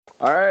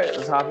All right,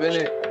 let's hop in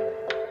it.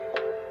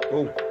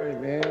 Oh, Hey,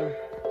 man.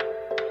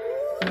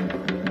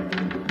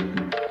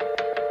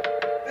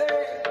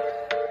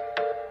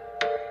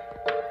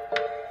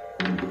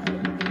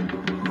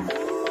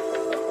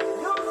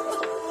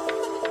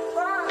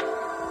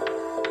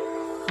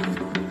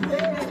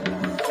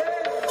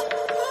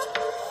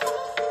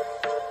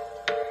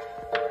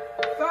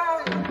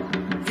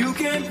 You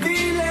can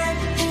feel it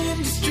in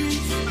the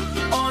streets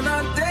on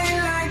a day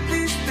like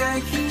this. The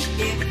heat,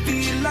 it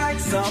feel like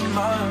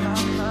summer.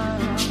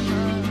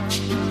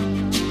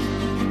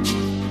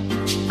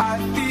 I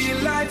feel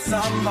like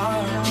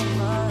summer.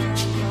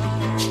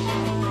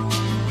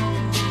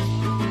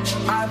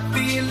 I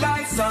feel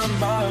like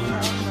summer.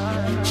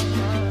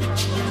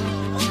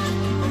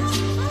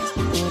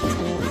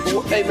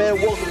 Hey,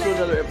 man, welcome to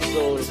another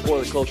episode of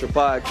For the Culture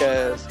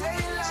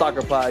Podcast,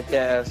 soccer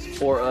podcast,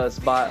 for us,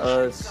 by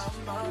us.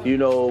 You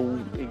know,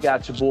 we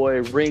got your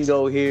boy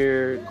Ringo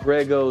here,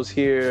 Grego's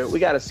here. We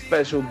got a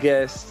special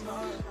guest.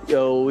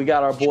 Yo, we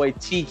got our boy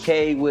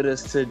TK with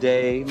us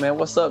today. Man,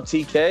 what's up,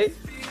 TK?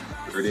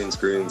 Greetings,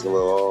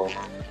 hello all.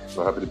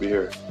 So happy to be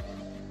here.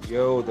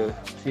 yo, the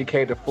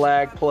TK the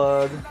flag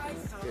plug.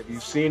 If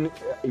you've seen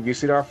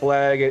our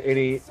flag at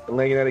any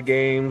Atlanta United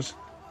games,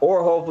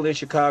 or hopefully in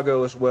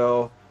Chicago as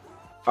well,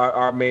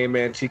 our main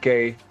man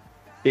TK,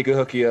 he can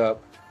hook you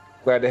up.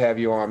 Glad to have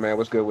you on, man.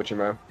 What's good with you,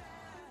 man?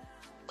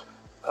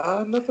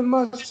 Nothing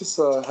much. Just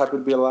happy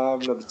to be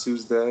alive. Another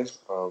Tuesday.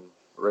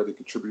 Ready to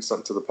contribute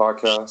something to the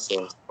podcast.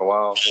 So a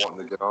while wanting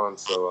to get on.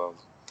 So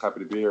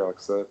happy to be here. Like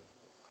I said.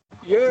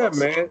 Yeah,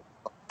 man.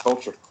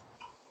 Culture.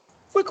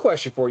 Quick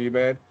question for you,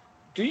 man.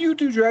 Do you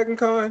do Dragon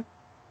Con?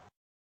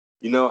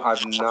 You know,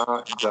 I've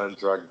not done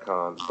Dragon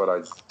Con, but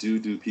I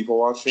do people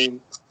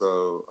watching.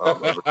 So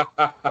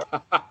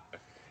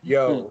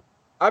Yo,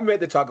 I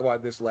meant to talk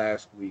about this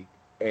last week,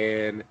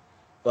 and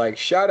like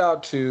shout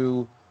out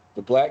to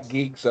the Black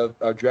Geeks of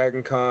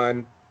Dragon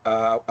Con.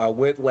 I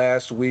went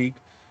last week,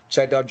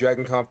 checked out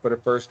Dragon Con for the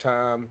first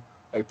time.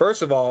 Like,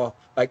 first of all,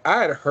 like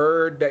I had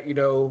heard that, you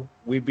know,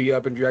 we'd be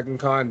up in Dragon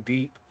Con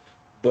deep,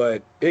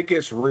 but it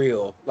gets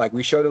real. Like,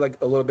 we showed it like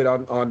a little bit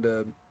on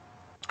the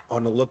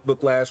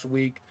lookbook last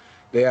week.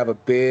 They have a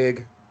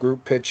big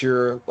group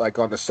picture like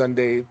on the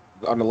Sunday,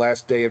 on the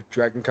last day of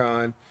Dragon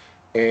Con.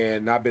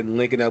 And I've been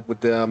linking up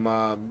with them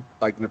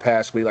like in the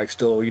past week, like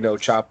still, you know,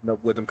 chopping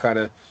up with them, kind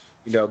of,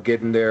 you know,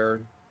 getting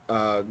their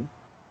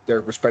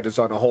perspectives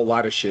on a whole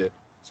lot of shit.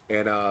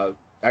 And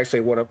actually,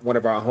 one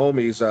of our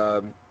homies,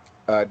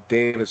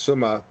 David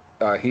Suma,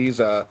 he's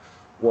the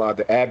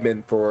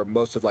admin for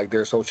most of like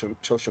their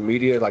social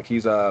media. Like,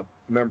 he's a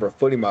member of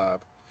Footy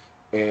Mob,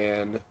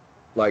 and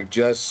like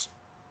just,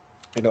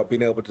 you know,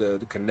 being able to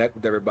connect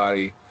with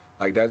everybody.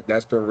 Like,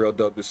 that's been real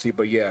dope to see.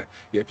 But yeah,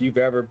 if you've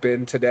ever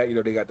been to that, you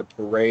know, they got the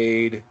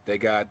parade, they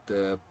got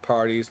the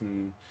parties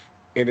and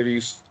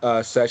interview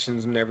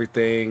sessions and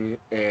everything.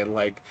 And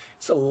like,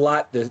 it's a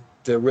lot to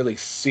really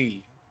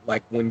see,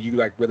 like when you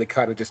like really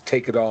kind of just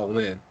take it all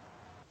in.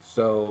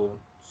 So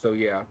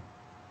yeah,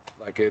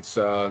 like it's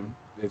wild.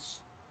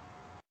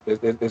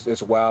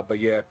 But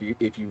yeah,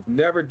 if you've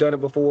never done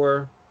it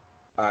before,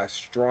 I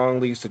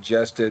strongly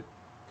suggest it.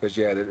 Because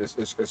yeah,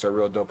 it's a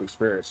real dope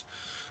experience.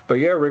 But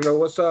yeah, Ringo,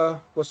 what's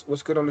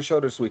good on the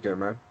show this weekend,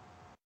 man?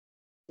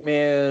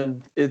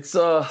 Man, it's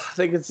I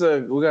think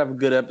we're gonna have a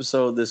good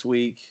episode this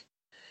week.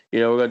 You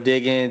know, we're gonna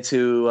dig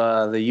into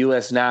the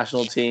U.S.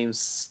 national team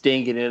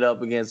stinking it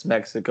up against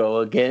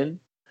Mexico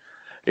again.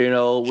 You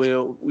know,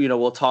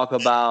 we'll talk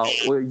about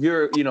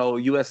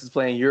U.S. is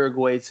playing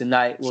Uruguay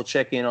tonight. We'll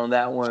check in on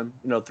that one,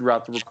 you know,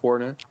 throughout the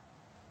recording.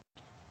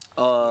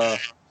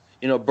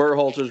 You know,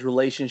 Berhalter's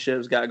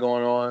relationships got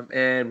going on,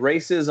 and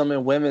racism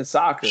in women's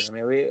soccer.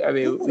 I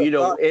mean, you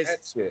know,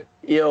 it's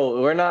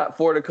we're not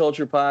For the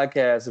Culture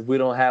Podcast if we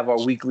don't have our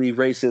weekly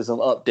racism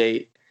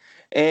update.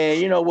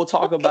 And you know, we'll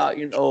talk about,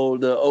 you know,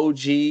 the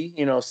OG,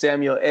 you know,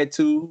 Samuel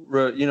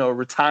Eto'o,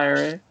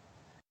 retiring,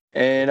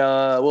 and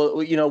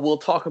we'll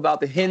talk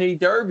about the Henry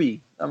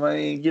Derby. I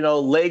mean, you know,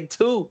 leg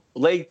 3,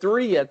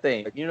 I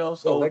think. You know,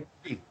 so.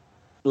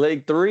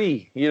 Leg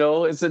 3, you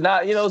know, it's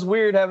it's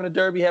weird having a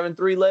derby having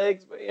 3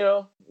 legs, but you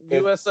know,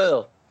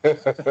 USL.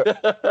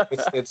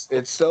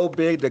 it's so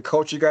big. The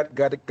culture got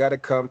to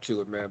come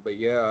to it, man. But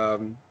yeah,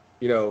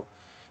 you know,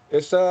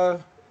 it's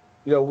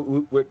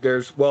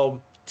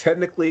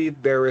technically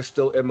there is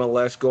still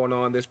MLS going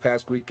on this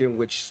past weekend,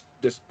 which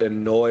just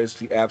annoys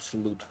the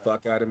absolute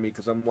fuck out of me,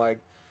 because I'm like,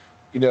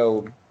 you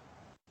know,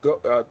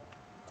 of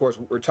course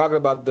we're talking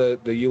about the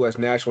U.S.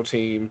 national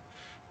team,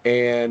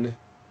 and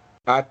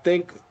I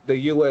think the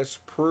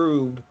U.S.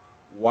 proved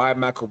why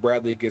Michael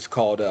Bradley gets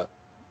called up,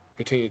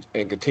 continue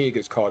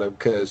gets called up,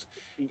 because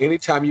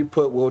anytime you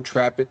put Will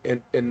Trapp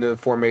in the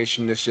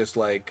formation, it's just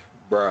like,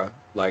 bruh,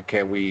 like,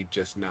 can we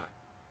just not?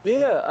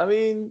 Yeah, I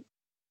mean,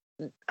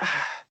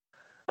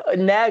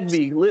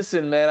 Nagby,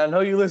 listen, man, I know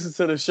you listen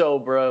to the show,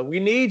 bruh.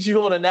 We need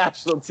you on the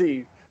national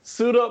team.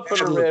 Suit up for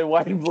the red,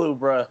 white, and blue,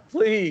 bruh.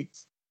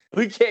 Please.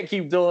 We can't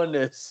keep doing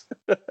this.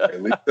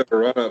 At least have a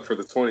run up for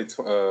the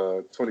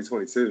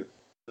 2022.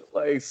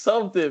 Like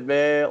something,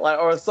 man. Like,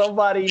 or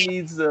somebody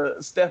needs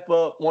to step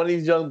up. One of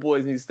these young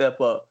boys needs to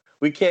step up.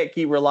 We can't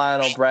keep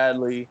relying on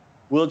Bradley.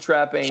 Will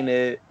Trapp ain't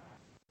it.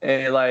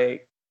 And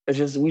like,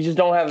 we just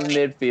don't have a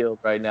midfield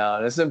right now.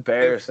 And it's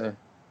embarrassing.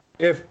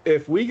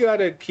 If we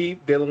gotta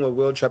keep dealing with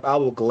Will Trapp, I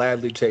will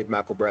gladly take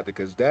Michael Bradley,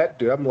 because that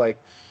dude, I'm like,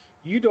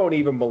 you don't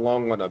even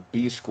belong on a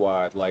B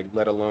squad, like,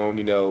 let alone,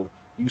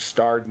 you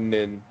starting.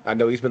 And I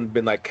know he's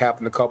been like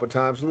captain a couple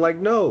times. I'm like,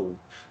 no,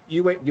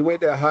 you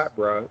ain't that hot,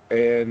 bro.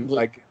 And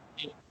like,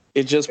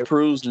 it just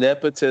proves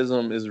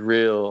nepotism is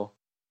real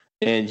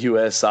in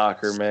U.S.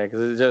 soccer, man.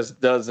 Because it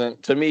just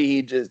doesn't. To me,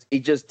 he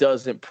just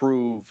doesn't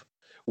prove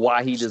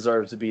why he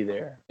deserves to be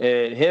there.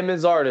 And him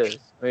as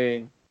artists, I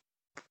mean,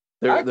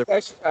 I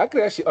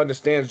could actually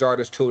understand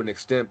Zardes to an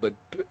extent,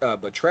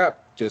 but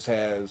Trapp just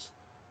has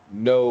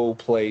no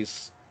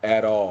place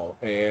at all.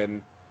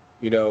 And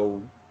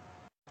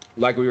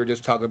like we were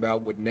just talking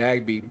about with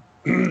Nagbe,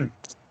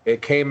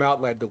 it came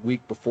out like the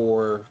week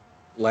before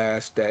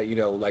last that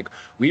like,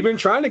 we've been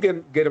trying to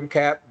get him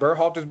capped.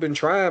 Berhalter's been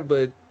trying,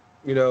 but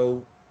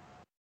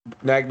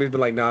Nagbe's been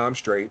like, nah, I'm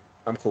straight.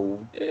 I'm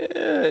cool.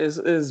 Yeah,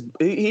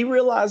 he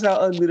realized how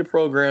ugly the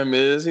program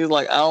is. He's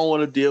like, I don't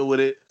want to deal with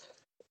it.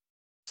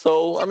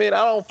 So, I mean,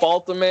 I don't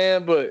fault the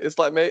man, but it's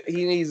like, man,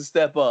 he needs to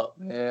step up,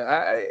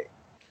 man.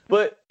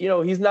 But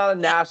he's not a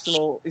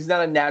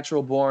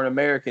natural born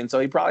American,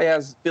 so he probably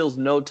feels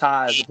no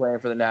ties to playing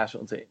for the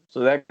national team. So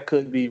that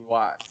could be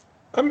why.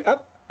 I mean,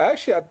 I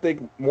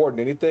think more than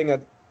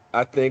anything,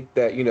 I think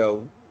that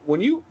when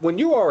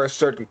you are a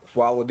certain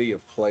quality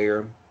of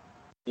player,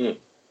 and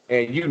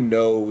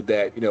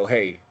that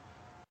hey,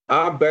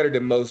 I'm better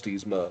than most of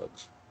these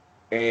mugs,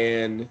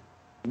 and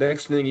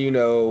next thing you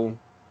know,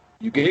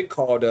 you get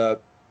called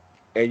up,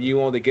 and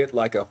you only get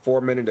like a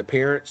 4-minute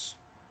appearance,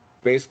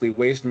 basically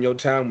wasting your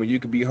time when you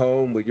could be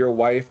home with your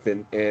wife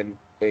and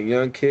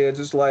young kids.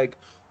 It's like,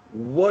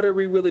 what are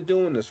we really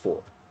doing this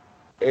for?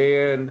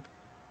 And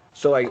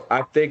so, like,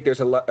 I think there's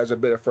a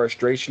bit of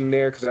frustration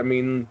there, because I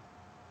mean,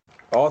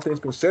 all things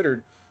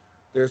considered,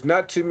 there's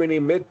not too many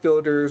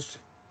midfielders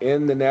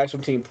in the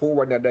national team pool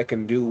right now that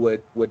can do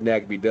what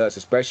Nagbe does,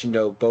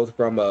 especially both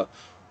from a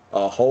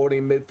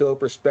holding midfield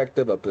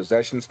perspective, a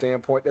possession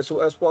standpoint, as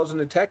well as an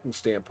attacking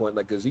standpoint.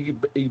 Like, because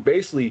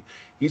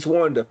he's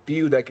one of the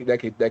few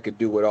that could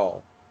do it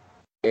all.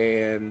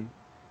 And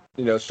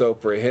so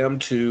for him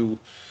to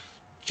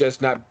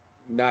just not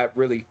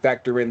really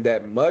factor in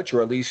that much,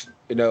 or at least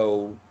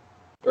when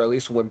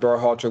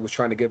Berhalter was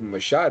trying to give him a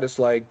shot, it's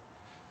like,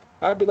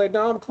 I'd be like,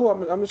 no, I'm cool.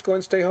 I'm just going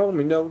to stay home,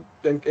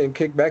 and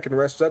kick back and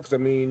rest up. Because I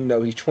mean,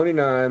 he's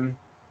 29,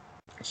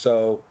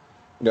 so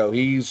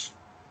he's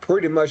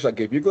pretty much like,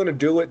 if you're going to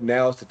do it,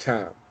 now's the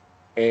time.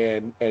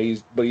 And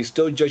he's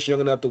still just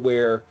young enough to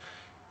where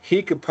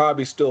he could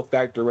probably still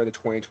factor in the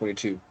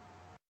 2022.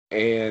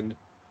 And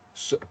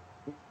so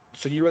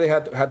you really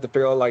have to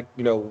figure out, like,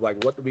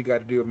 like, what do we got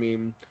to do? I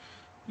mean,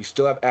 you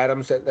still have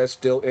Adams that's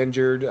still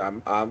injured.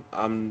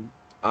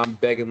 I'm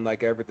begging,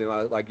 like, everything,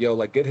 like,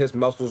 get his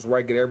muscles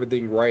right, get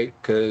everything right,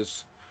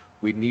 because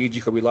we need you,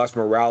 because we lost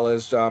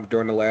Morales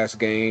during the last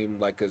game.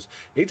 Like, because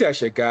he's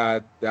actually a guy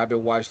that I've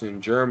been watching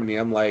in Germany.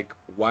 I'm like,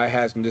 why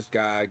hasn't this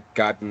guy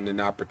gotten an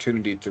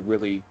opportunity to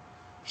really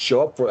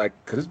show up for, like,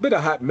 because it's been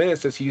a hot minute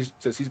since he's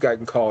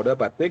gotten called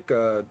up. I think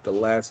the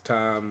last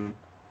time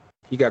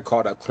he got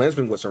called up,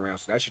 Klinsmann was around,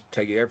 so that should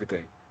tell you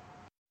everything.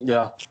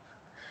 Yeah.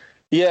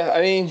 I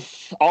mean,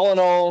 all in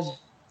all,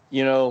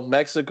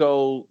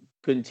 Mexico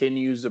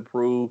continues to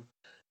prove,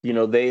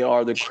 they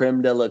are the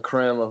creme de la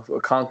creme of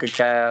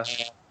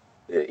CONCACAF.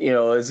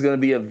 It's going to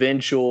be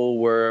eventual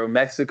where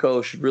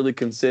Mexico should really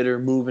consider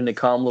moving to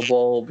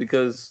CONMEBOL,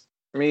 because,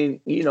 I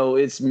mean,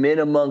 it's men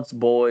amongst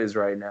boys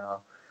right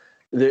now.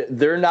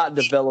 They're not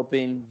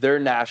developing their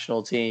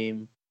national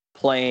team,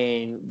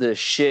 playing the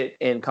shit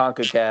in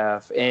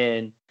CONCACAF,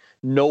 and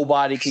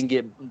nobody can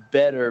get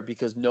better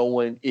because no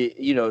one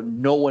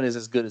is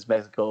as good as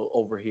Mexico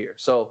over here.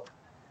 So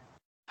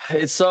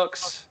it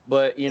sucks,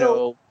 but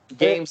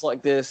games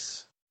like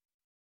this.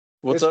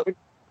 What's up?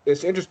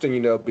 It's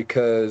interesting,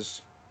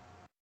 because,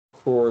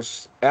 of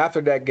course, after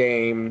that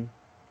game,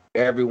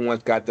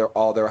 everyone's got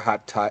all their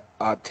hot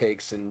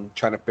takes and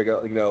trying to figure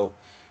out,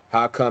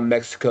 how come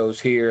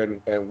Mexico's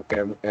here and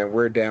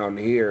we're down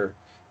here,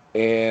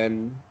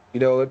 and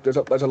there's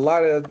a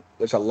lot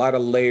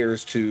of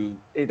layers to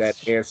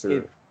that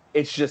answer.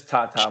 It's just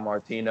Tata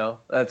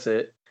Martino. That's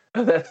it.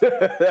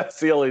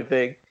 That's the only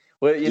thing.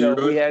 Well,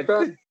 we had.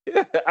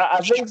 I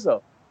think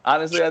so.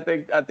 Honestly, I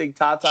think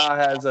Tata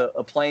has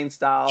a playing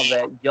style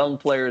that young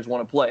players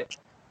want to play.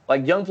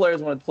 Like, young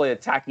players want to play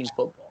attacking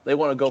football. They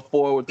want to go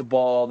forward with the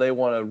ball. They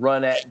want to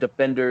run at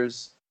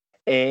defenders.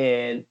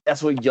 And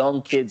that's what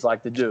young kids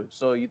like to do.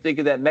 So you think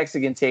of that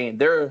Mexican team,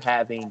 they're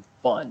having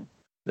fun.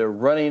 They're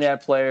running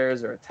at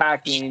players. They're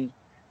attacking.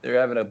 They're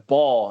having a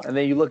ball. And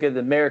then you look at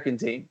the American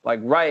team. Like,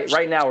 right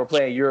now we're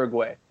playing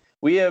Uruguay.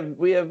 We have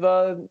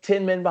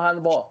 10 men behind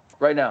the ball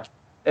right now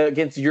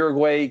against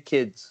Uruguay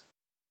kids.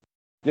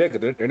 Yeah,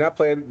 because they're not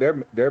playing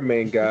their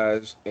main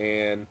guys,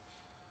 and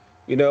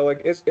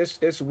Like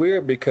it's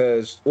weird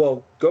because,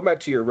 well, go back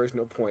to your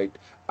original point.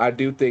 I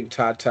do think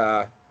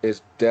Tata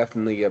is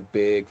definitely a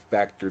big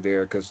factor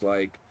there because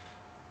like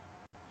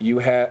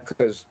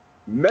because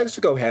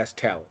Mexico has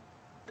talent.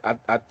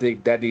 I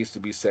think that needs to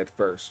be said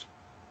first.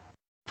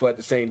 But at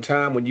the same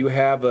time, when you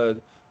have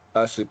a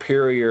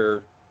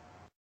superior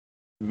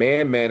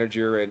man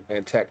manager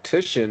and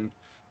tactician,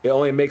 it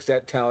only makes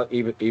that talent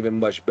even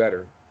much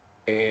better.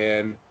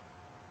 And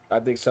I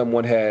think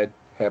someone had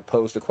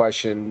posed the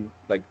question,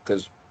 like,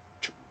 because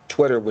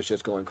Twitter was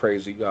just going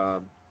crazy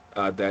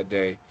that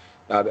day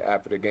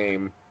after the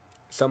game.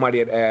 Somebody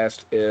had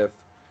asked if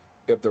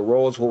the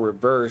roles were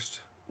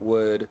reversed,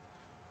 would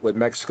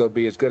Mexico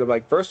be as good? I'm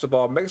like, first of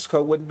all,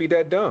 Mexico wouldn't be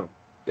that dumb.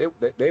 They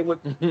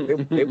wouldn't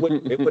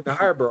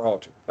hire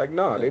Berhalter. Like,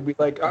 no, they'd be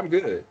like, I'm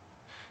good.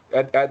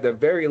 At the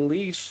very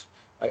least,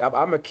 like, I'm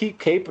gonna keep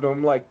caping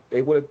them. Like,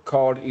 they would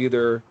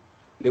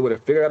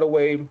have figured out a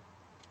way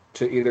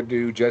to either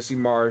do Jesse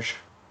Marsh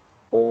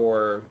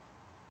or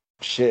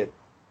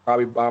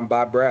probably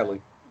Bob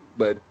Bradley.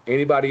 But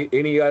any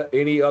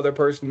other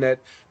person that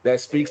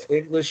speaks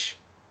English,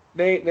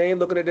 they ain't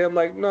looking at them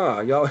like,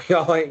 nah,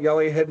 y'all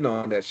ain't heading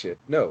on that shit.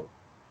 No.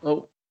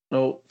 Oh,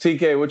 no.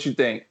 TK, what you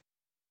think?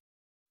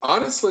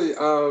 Honestly,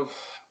 I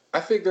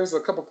think there's a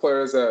couple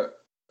players that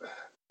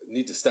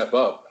need to step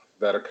up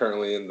that are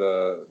currently in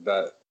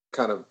that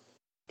kind of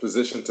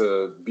position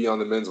to be on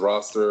the men's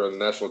roster or the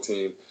national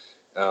team.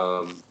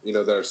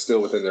 That are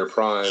still within their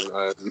prime.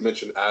 You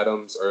mentioned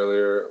Adams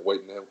earlier,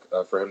 waiting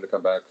for him to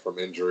come back from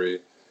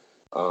injury.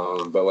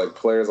 But like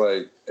players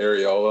like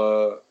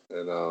Areola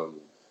and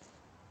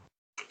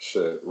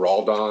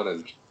Roldan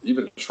and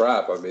even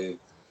Trapp. I mean,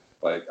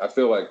 like I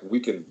feel like we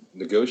can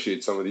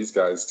negotiate some of these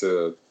guys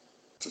to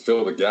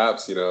fill the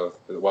gaps.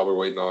 While we're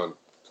waiting on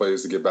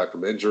players to get back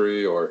from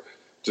injury or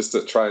just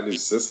to try a new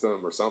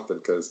system or something.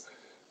 Because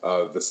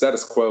the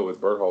status quo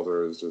with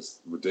Berhalter is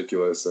just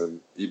ridiculous.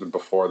 And even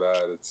before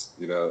that, it's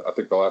I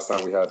think the last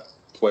time we had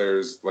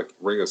players like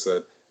Ringo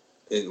said,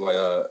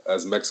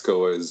 as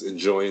Mexico is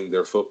enjoying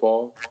their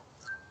football.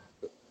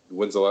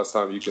 When's the last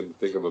time you can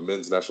think of a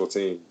men's national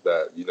team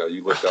that you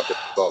looked up and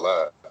saw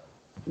that?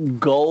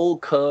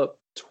 Gold Cup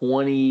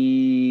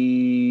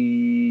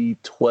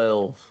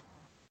 2012.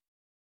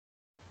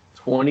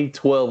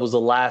 2012 was the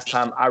last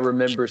time I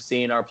remember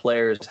seeing our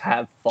players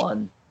have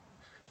fun.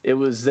 It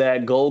was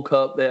that Gold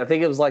Cup. I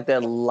think it was like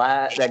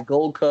that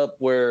Gold Cup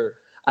where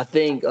I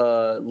think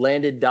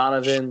Landon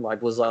Donovan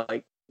was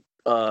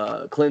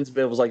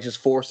Klinsmann was like just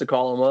forced to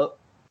call him up.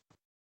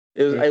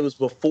 It was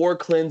before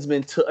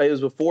Klinsmann it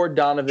was before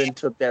Donovan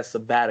took that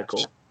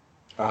sabbatical.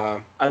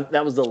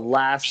 That was the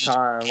last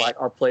time like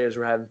our players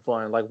were having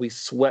fun. Like we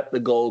swept the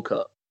Gold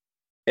Cup.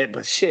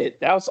 But shit,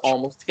 that was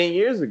almost 10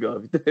 years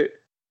ago.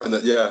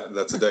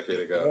 That's a decade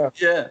ago.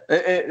 Yeah,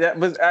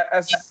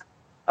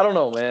 I don't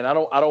know, man. I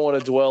don't want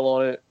to dwell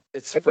on it.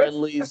 It's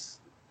friendlies.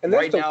 And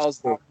right now,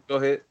 go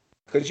ahead.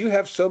 Because you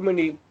have so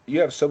many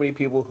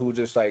people who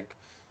just like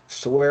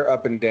swear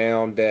up and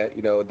down that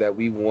that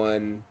we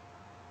won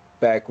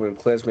back when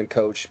Klinsmann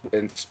coached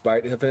in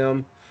spite of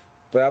him.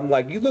 But I'm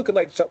like, you look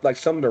at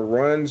some of the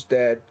runs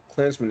that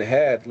Klinsmann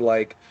had,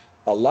 like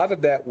a lot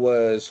of that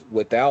was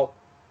without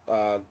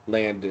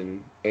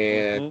Landon,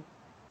 and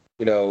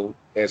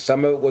and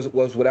some of it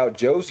was without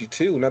Josie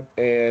too.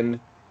 And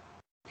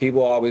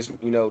people always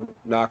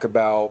knock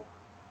about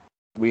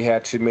we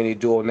had too many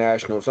dual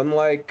nationals. I'm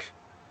like,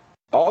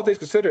 all things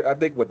considered, I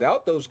think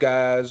without those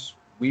guys,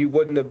 we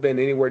wouldn't have been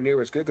anywhere near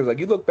as good. Because like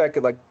you look back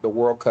at like the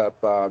World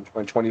Cup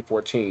in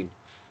 2014,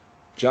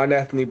 John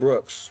Anthony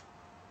Brooks,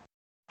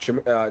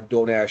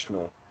 dual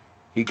national,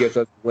 he gives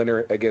us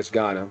winner against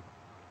Ghana.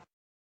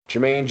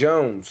 Jermaine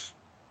Jones,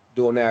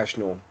 dual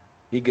national,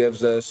 he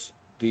gives us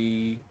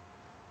the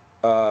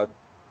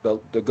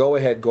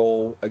go-ahead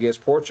goal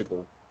against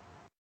Portugal.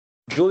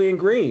 Julian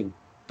Green,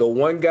 the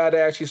one guy that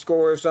actually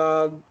scores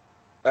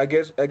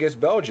against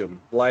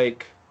Belgium.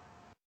 Like,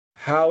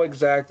 how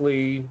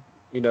exactly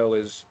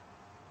is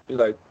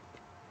like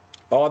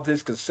all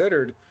this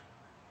considered?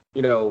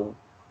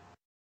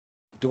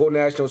 Dual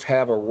nationals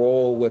have a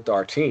role with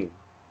our team,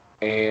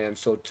 and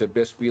so to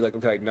just be like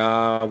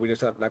nah, we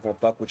just not gonna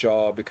fuck with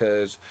y'all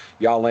because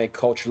y'all ain't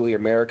culturally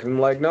American.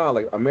 Like, nah,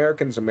 like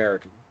American's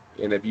American,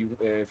 and if you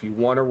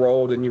want to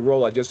roll, then you roll.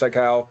 Like just like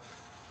how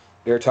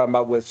they're talking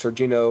about with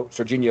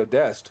Serginho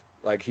Dest,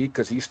 like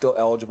because he's still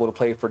eligible to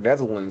play for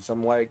Netherlands.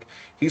 I'm like,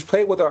 he's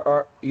played with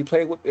he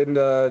played in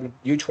the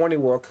U20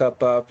 World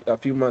Cup a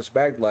few months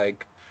back.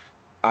 Like,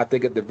 I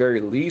think at the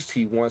very least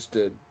he's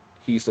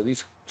at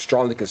least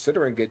strongly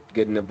considering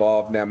getting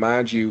involved. Now,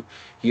 mind you,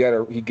 he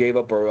gave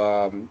up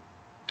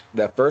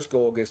that first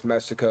goal against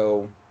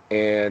Mexico,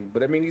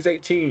 but I mean he's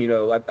 18.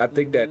 I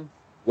think that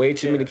way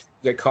too many people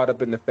get caught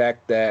up in the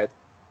fact that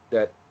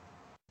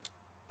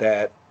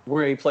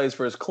where he plays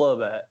for his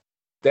club at.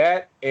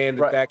 That and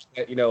the fact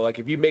that like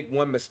if you make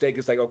one mistake,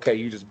 it's like okay,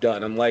 you're just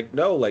done. I'm like,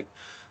 no, like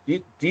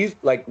these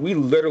like we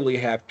literally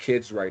have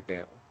kids right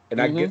now,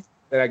 and I get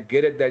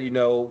it that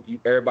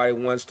everybody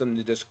wants them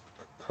to just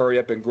hurry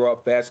up and grow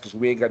up fast because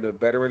we ain't got no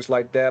veterans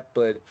like that.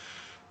 But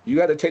you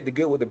got to take the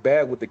good with the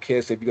bad with the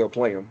kids if you're gonna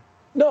play them.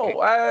 No,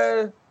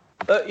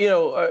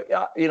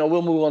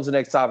 we'll move on to the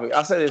next topic.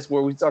 I said this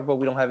where we talk about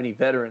we don't have any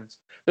veterans.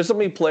 There's so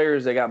many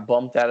players that got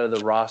bumped out of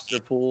the roster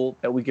pool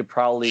that we could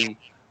probably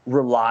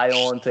rely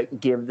on to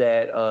give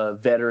that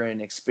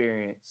veteran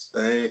experience.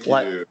 Thank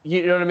you.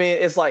 You know what I mean?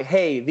 It's like,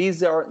 hey,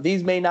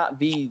 these may not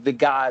be the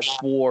guys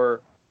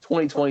for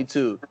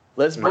 2022.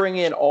 Let's bring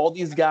in all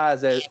these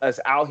guys that's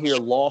out here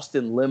lost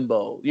in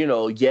limbo.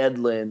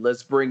 Yedlin.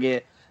 Let's bring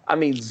in.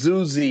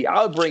 Zuzi.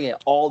 I would bring in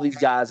all these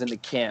guys into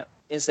camp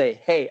and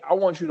say, hey, I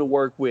want you to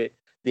work with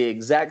the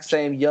exact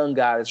same young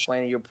guy that's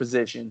playing your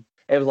position.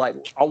 It was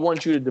like, I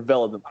want you to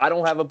develop them. I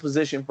don't have a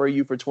position for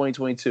you for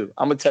 2022.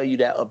 I'm going to tell you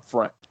that up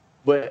front.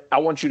 But I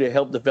want you to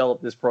help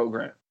develop this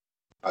program.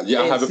 I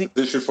have a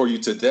position for you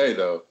today,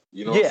 though.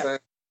 You know what I'm saying?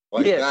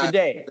 Like that.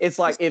 Today. It's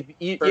like,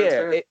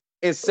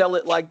 it's sell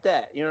it like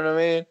that. You know what I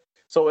mean?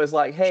 So it's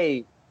like,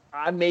 hey,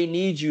 I may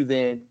need you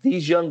then.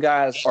 These young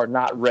guys are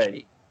not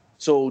ready.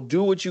 So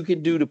do what you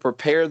can do to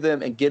prepare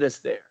them and get us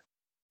there.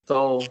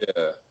 So,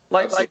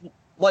 like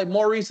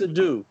Maurice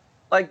Adu,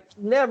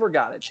 never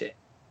got a chance.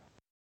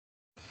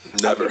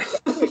 Never. I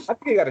think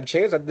he got a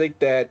chance. I think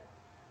that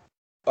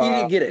he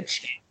didn't get a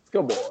chance.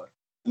 Come on.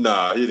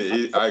 Nah, he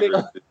didn't. I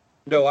agree.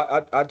 No,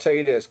 I'll tell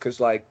you this, because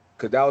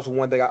that was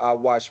one thing I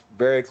watched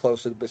very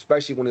closely,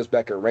 especially when he was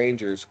back at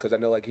Rangers, because I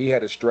know he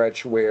had a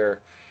stretch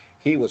where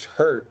he was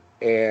hurt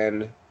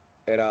and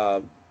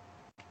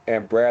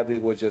Bradley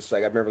was just I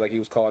remember he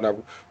was calling up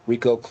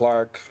Rico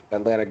Clark,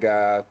 Atlanta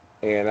guy,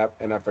 and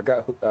I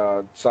forgot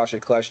Sasha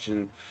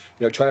Kljestan,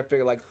 trying to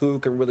figure who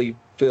can really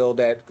fill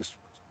that, because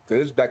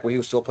this is back when he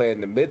was still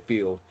playing in the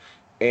midfield,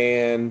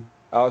 and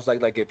I was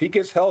like if he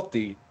gets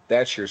healthy,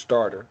 that's your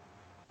starter.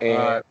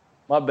 And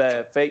my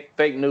bad,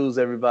 fake news,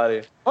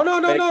 everybody. Oh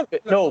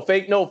no,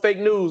 fake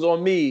news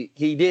on me.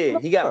 He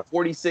did. He got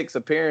 46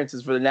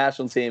 appearances for the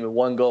national team and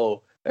 1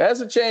 goal.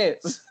 That's a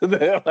chance. He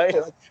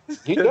definitely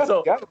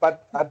got it,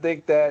 but I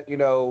think that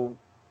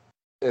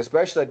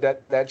especially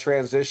that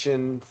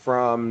transition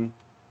from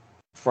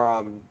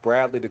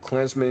Bradley to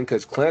Klinsmann,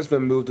 because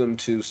Klinsmann moved him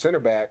to center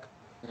back,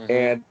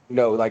 and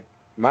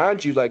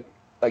mind you,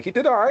 he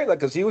did all right,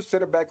 because he was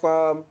center back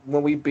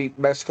when we beat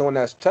Mexico and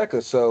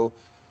Azteca. So,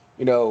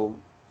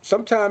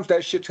 sometimes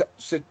that shit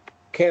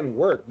can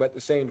work, but at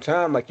the same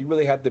time, you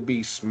really have to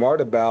be smart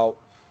about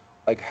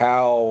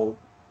how.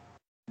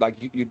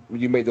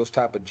 You made those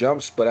type of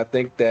jumps, but I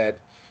think that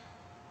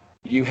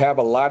you have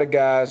a lot of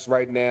guys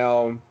right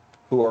now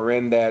who are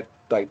in that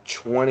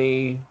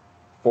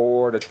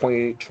 24 to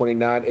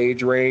 29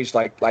 age range,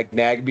 like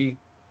Nagby,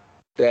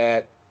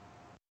 that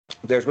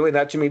there's really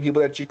not too many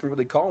people that you can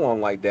really call on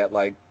like that.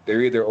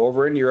 They're either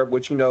over in Europe,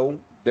 which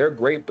they're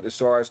great, but as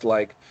far as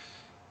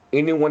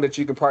anyone that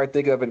you can probably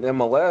think of in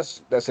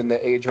MLS that's in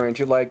that age range,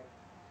 you're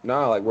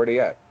nah, where they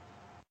at?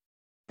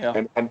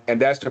 Yeah.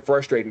 And that's the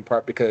frustrating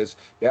part, because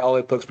that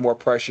only puts more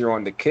pressure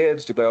on the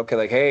kids to be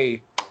okay,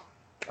 hey,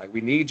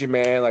 we need you,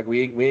 man.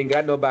 We ain't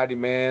got nobody,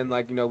 man.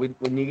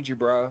 We need you,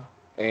 bro.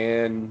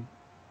 And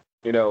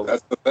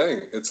that's the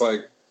thing. It's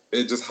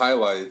it just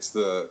highlights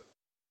the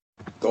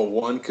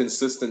one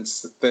consistent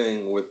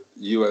thing with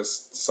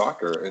U.S.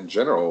 soccer in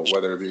general,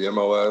 whether the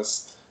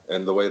MLS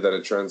and the way that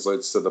it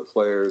translates to the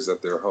players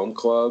at their home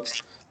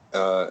clubs.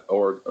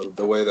 Or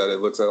the way that it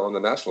looks at on the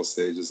national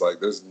stage is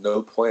there's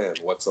no plan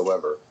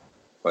whatsoever.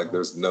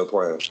 There's no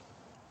plan.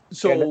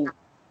 So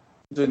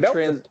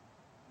that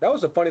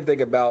was the funny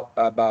thing about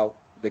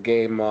the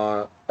game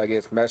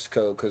against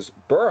Mexico, because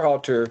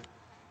Berhalter,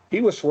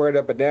 he was swearing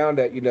up and down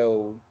that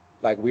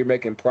we're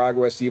making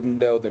progress even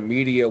though the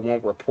media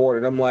won't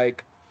report it. I'm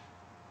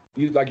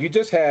you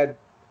just had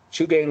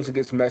 2 games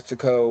against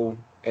Mexico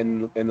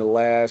in the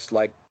last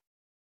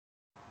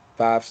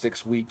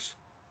 5-6 weeks.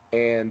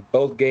 And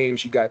both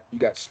games you got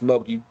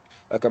smoked.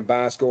 A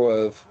combined score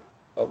of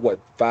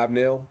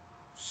 5-0.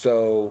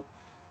 So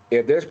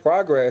if there's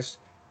progress,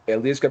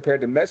 at least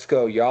compared to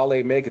Mexico, y'all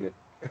ain't making it.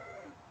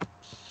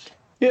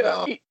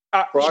 Yeah,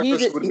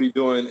 progress would be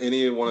doing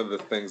any one of the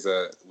things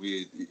that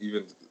we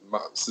even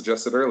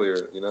suggested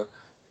earlier.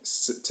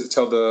 To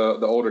tell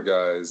the older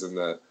guys and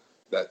that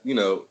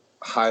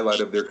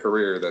highlight of their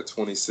career, that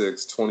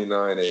 26,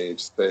 29 age,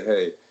 say,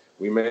 hey,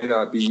 we may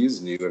not be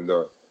using you in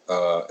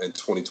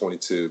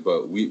 2022,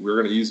 but we're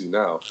going to use you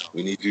now.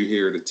 We need you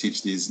here to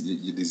teach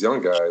these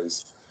young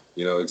guys,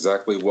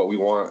 exactly what we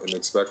want and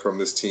expect from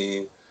this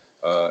team,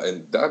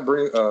 and that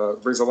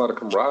brings a lot of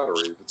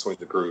camaraderie between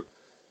the group.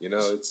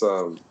 It's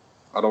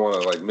I don't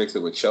want to mix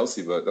it with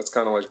Chelsea, but that's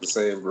kind of the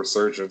same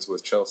resurgence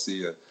with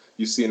Chelsea, and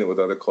you've seen it with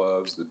other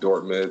clubs, the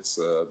Dortmunds,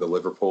 the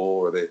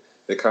Liverpool, where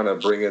they kind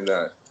of bring in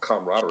that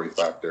camaraderie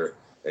factor,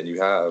 and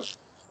you have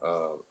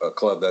a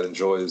club that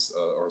enjoys,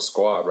 or a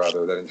squad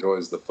rather, that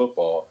enjoys the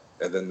football,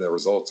 and then the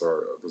results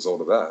are a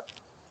result of that.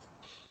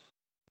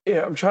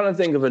 Yeah, I'm trying to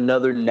think of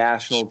another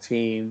national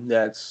team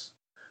that's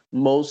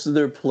most of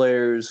their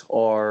players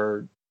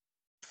are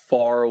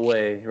far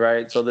away,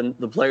 right? So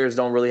the players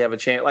don't really have a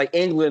chance.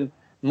 England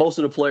most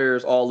of the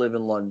players all live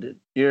in London.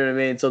 You know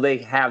what I mean? So they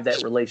have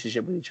that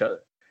relationship with each other,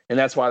 and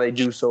that's why they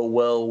do so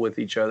well with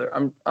each other.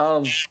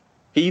 Can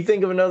you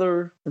think of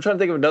another? I'm trying to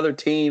think of another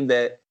team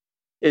that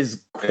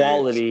is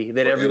quality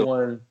that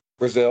everyone.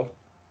 Brazil.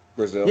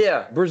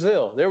 Yeah,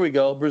 Brazil. There we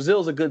go.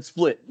 Brazil's a good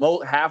split.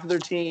 Half of their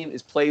team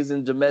plays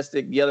in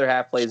domestic, the other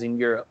half plays in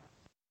Europe.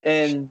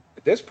 And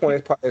at this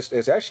point,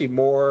 it's actually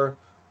more.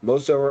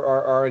 Most of them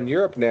are in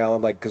Europe now,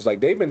 and because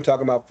they've been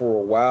talking about for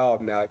a while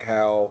now,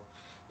 how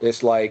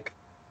it's like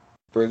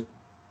the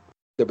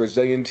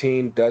Brazilian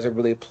team doesn't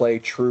really play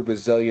true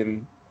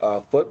Brazilian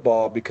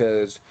football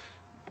because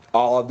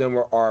all of them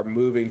are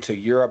moving to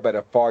Europe at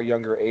a far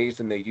younger age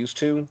than they used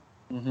to,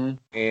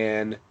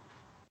 and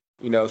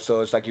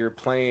so it's like you're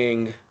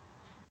playing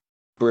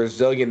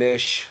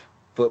Brazilian-ish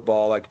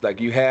football, like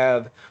you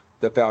have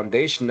the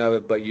foundation of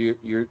it, but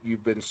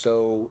you've been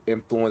so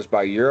influenced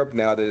by Europe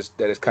now that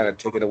it's kind of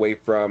taken away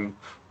from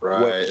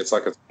it's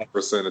like a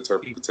 10%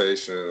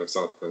 interpretation or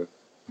something.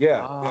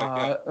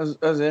 Yeah.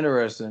 That's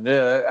interesting.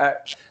 Yeah,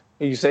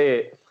 you say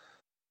it.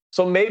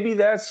 So maybe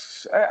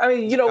that's. I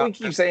mean, we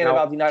keep saying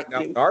about the United. Now,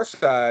 on our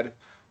side,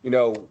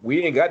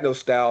 we ain't got no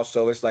style,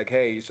 so it's like,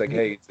 hey,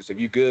 if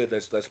you good,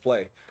 let's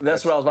play.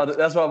 That's what I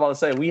was about to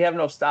say. We have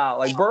no style.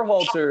 Like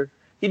Berhalter,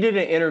 he did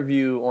an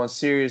interview on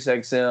Sirius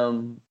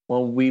XM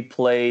when we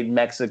played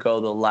Mexico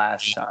the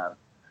last time.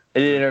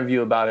 They did an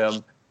interview about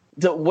him.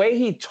 The way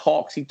he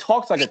talks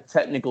like a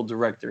technical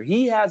director.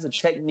 He has a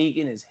technique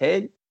in his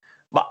head,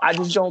 but I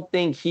just don't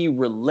think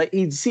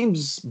he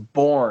seems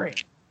boring.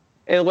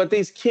 And what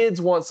these kids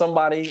want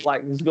somebody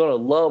like who's going to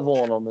love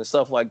on them and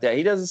stuff like that.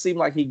 He doesn't seem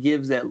like he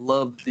gives that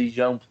love that these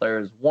young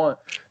players want.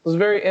 It was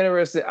very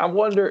interesting. I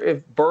wonder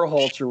if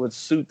Berhalter would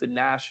suit the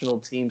national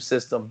team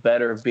system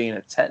better being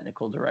a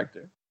technical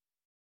director.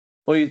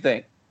 What do you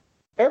think?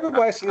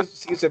 Everybody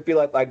seems to feel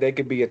like they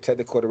could be a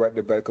technical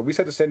director better. Because we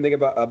said the same thing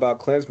about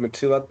Klinsmann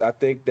too. I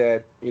think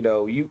that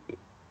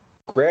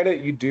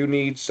granted you do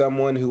need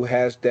someone who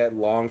has that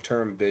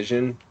long-term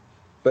vision,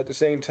 but at the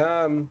same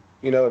time,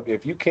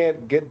 if you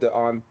can't get the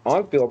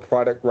on-field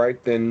product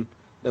right, then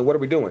what are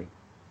we doing?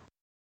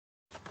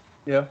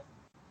 Yeah.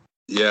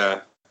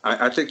 Yeah.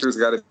 I think there's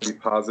got to be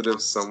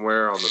positives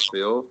somewhere on the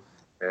field,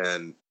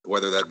 and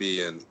whether that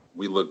be in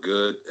we look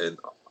good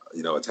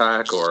in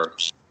attack or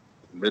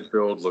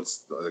midfield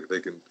looks like they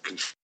can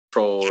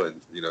control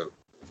and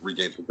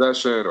regain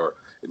possession or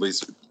at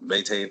least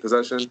maintain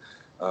possession,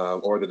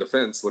 or the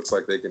defense looks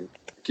like they can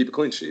keep a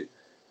clean sheet.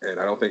 And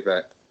I don't think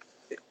that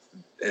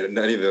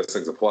any of those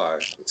things apply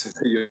to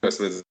the U.S.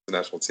 men's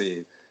national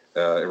team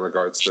in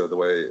regards to the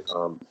way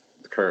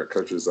the current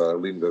coaches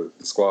leading the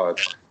squad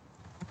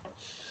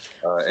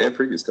and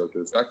previous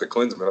coaches. Back to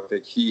Klinsmann, I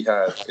think he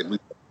had at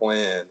least a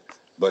plan,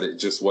 but it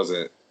just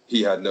wasn't.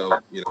 He had no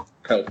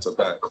help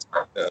to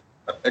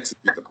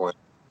execute the plan.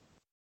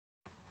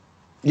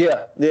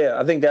 Yeah.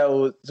 I think that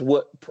was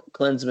what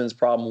Klinsmann's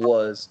problem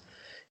was.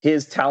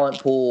 His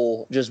talent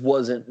pool just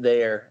wasn't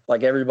there.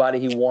 Like everybody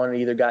he wanted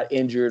either got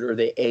injured or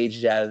they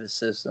aged out of the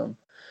system.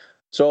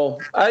 So,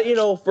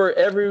 for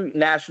every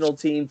national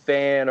team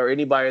fan or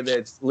anybody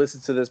that's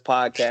listened to this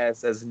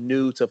podcast that's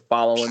new to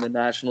following the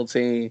national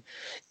team,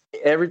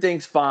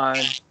 everything's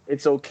fine.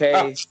 It's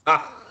okay.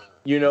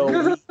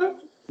 Until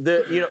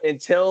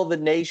the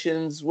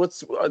nations,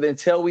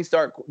 until we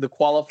start the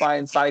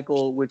qualifying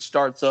cycle, which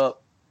starts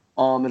up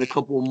in a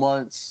couple of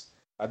months.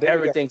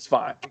 Everything's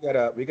fine.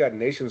 We got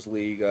Nations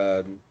League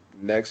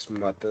next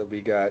month.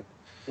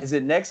 Is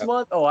it next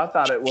month? Oh, I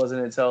thought it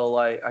wasn't until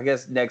I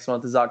guess next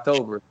month is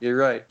October. You're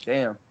right.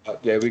 Damn.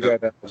 We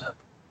got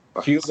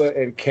Cuba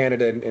and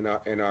Canada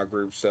in our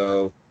group.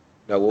 So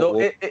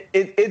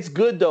it's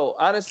good though.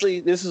 Honestly,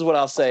 this is what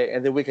I'll say,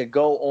 and then we could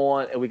go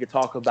on and we could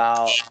talk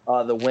about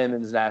the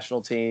women's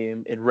national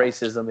team and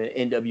racism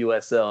and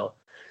NWSL.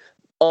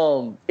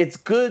 It's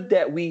good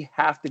that we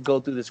have to go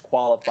through this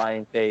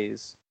qualifying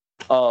phase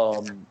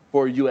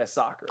for U.S.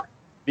 soccer,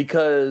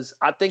 because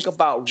I think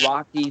about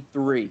Rocky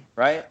 3,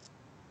 right?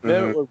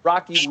 Remember when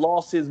Rocky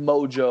lost his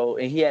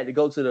mojo and he had to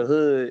go to the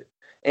hood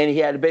and he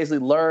had to basically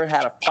learn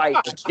how to fight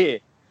a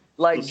kid.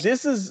 Like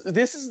this is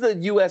the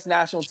U.S.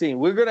 national team.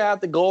 We're gonna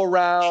have to go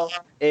around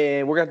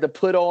and we're gonna have to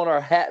put on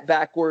our hat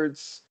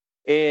backwards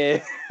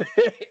and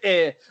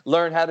and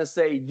learn how to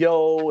say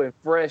yo and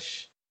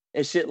fresh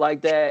and shit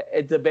like that,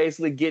 and to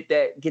basically get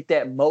that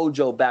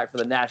mojo back for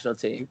the national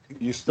team.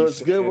 So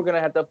it's good. We're gonna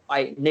have to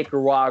fight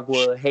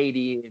Nicaragua,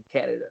 Haiti, and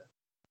Canada.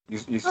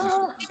 You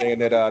saying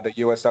that the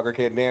U.S. soccer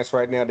can't dance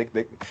right now?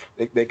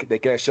 They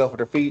can't shuffle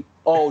their feet.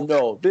 Oh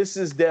no, this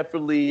is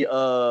definitely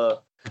a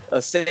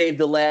save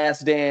the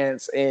last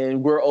dance,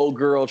 and we're old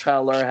girl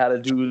trying to learn how to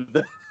do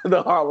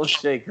the Harlem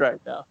Shake right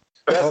now.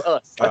 That's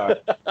us.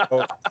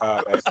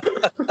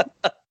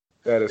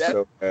 That is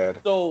so bad.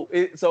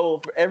 So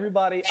for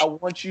everybody, I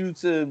want you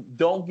to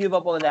don't give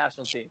up on the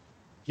national team.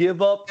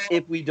 Give up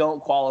if we don't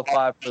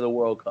qualify for the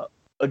World Cup.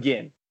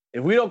 Again,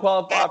 if we don't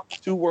qualify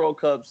for 2 World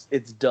Cups,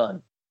 it's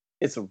done.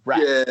 It's a wrap.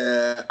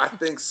 Yeah, I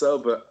think so.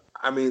 But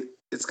I mean,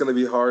 it's going to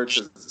be hard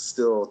to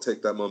still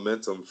take that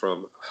momentum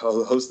from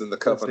hosting the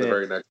cup in the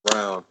very next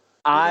round.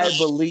 I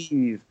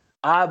believe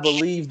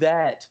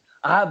that.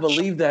 I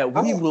believe that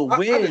we will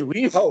win.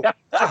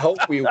 I hope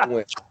we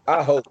win.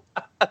 I hope.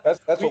 That's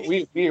what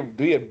we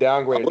have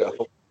downgraded the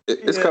hope.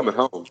 It's coming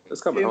home. It's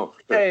coming home.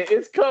 Hey,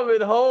 it's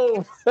coming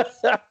home.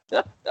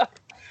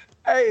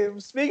 Hey,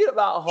 speaking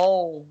about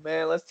home,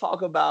 man, let's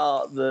talk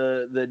about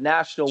the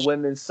National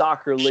Women's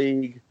Soccer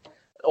League.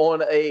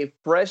 On a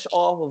fresh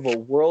off of a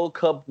World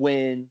Cup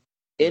win,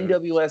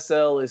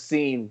 NWSL is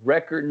seeing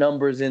record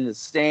numbers in the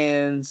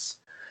stands.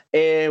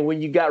 And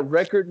when you got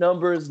record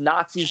numbers,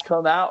 Nazis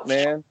come out,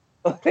 man.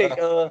 Like,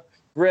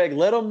 Greg,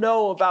 let them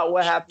know about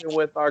what happened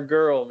with our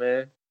girl,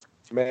 man.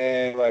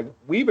 Man, like,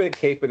 we've been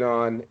caping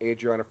on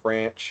Adriana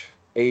Franch,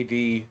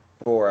 AD,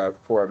 for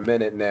a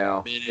minute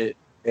now.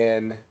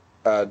 And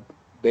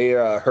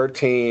her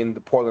team,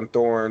 the Portland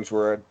Thorns,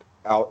 were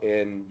out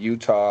in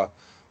Utah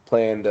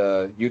playing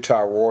the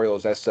Utah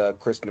Royals. That's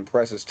Kristen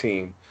Press's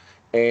team.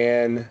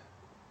 And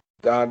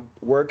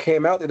word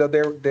came out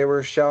that they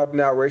were shouting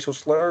out racial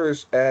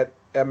slurs at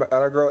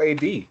our girl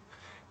AD.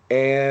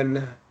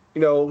 And,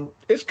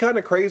 it's kind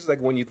of crazy,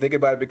 like, when you think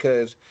about it,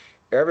 because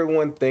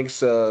everyone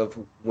thinks of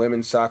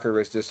women's soccer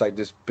as just like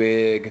this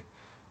big,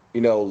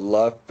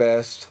 love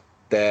fest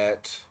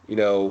that,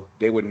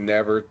 they would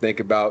never think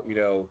about,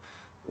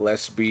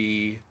 let's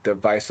be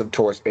divisive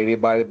towards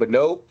anybody. But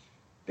nope,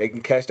 they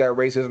can catch that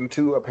racism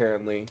too,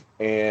 apparently.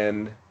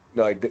 And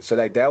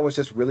that was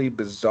just really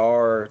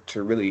bizarre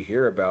to really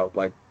hear about,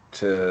 like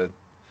to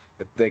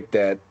think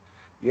that,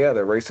 yeah,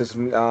 the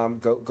racism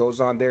goes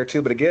on there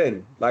too. But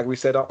again, like we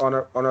said on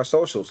our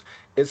socials,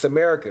 it's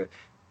America.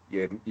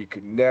 You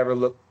could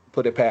never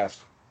put it past.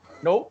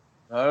 Nope,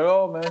 not at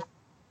all, man.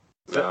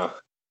 No,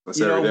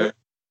 that's every day.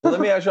 Let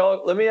me ask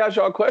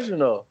y'all a question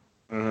though.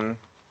 Mm-hmm.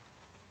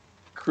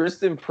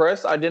 Kristen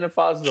Press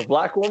identifies as a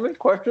black woman?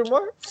 Question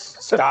mark.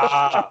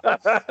 Stop.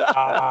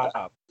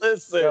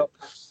 Listen.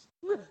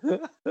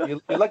 You're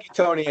lucky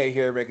Tony ain't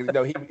here, man,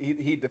 because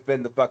he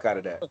defend the fuck out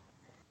of that.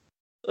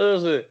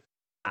 Listen,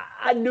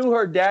 I knew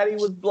her daddy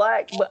was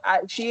black, but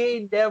she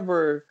ain't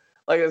never,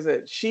 like I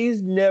said,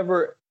 she's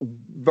never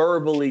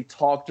verbally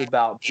talked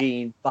about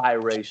being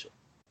biracial.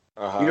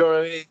 Uh-huh. You know what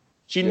I mean?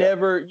 She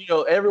never,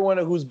 everyone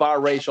who's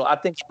biracial, I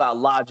think about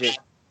Logic,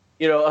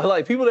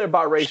 like people that are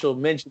biracial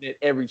mention it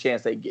every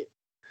chance they get.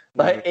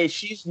 Like, and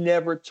she's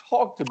never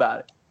talked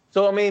about it.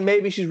 So, I mean,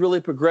 maybe she's really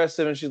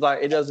progressive and she's like,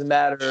 it doesn't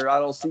matter. I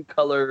don't see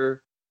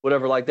color,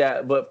 whatever like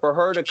that. But for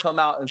her to come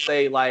out and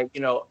say, like,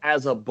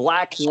 as a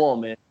black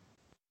woman,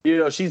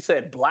 she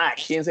said black.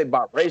 She didn't say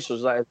biracial.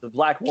 She's like, as a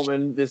black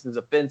woman, this is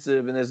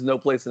offensive and there's no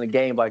place in the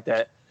game like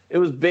that. It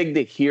was big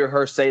to hear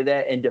her say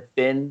that and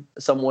defend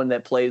someone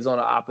that plays on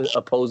an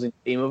opposing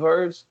team of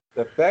hers.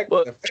 The fact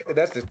that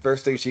that's the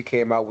first thing she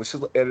came out with,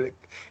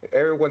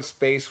 everyone's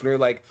face when they're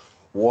like,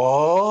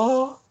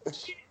 "What?"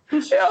 I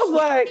was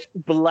like,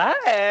 black.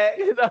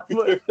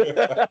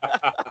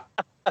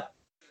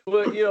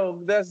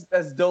 But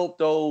that's dope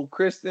though.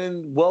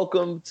 Kristen,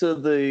 welcome to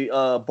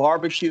the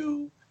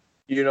barbecue.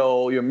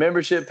 Your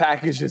membership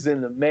package is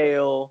in the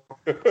mail.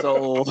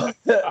 So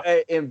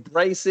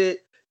embrace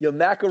it. Your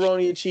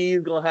macaroni and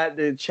cheese gonna have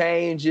to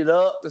change it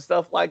up and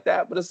stuff like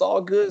that, but it's all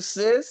good,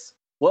 sis.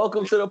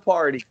 Welcome to the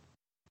party.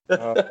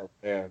 Oh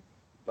man,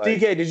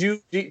 TK,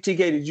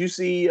 did you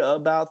see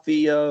about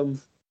the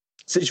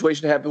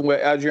situation that happened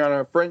with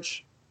Adriana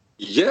Franch?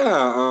 Yeah,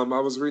 I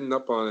was reading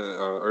up on it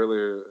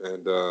earlier,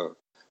 and the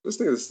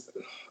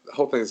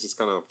whole thing is just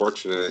kind of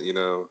unfortunate.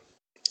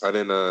 I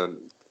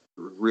didn't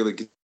really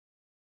get.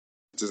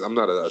 I'm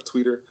not a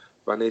tweeter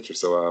by nature,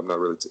 so I'm not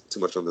really too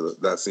much on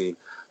that scene.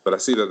 But I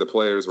see that the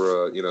players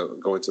were,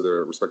 going to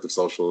their respective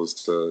socials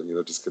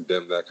to, just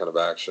condemn that kind of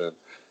action.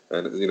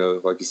 And,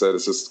 like you said,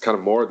 it's just kind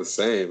of more of the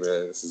same.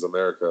 Man. This is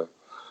America.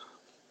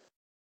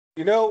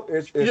 They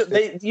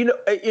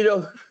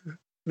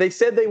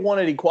said they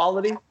wanted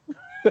equality.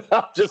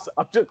 I'm just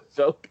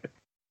joking.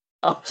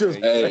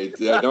 Hey,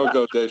 don't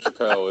go Dave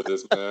Chappelle with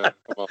this, man.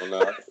 Come on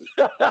now.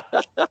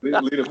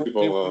 Leave the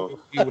people alone.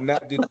 We will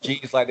not do the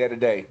G's like that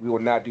today. We will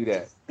not do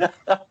that.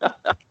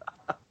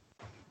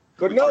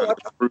 But no,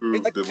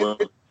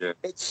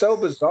 it's so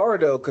bizarre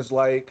though, because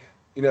the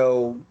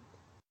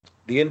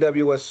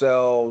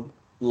NWSL,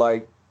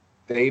 like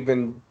they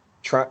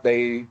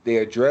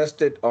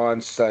addressed it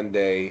on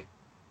Sunday,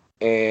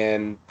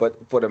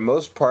 but for the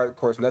most part, of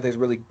course, nothing's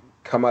really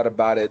come out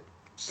about it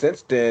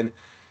since then.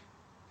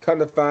 Come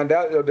to find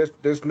out,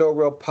 there's no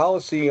real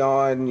policy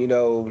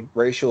on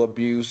racial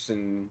abuse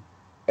and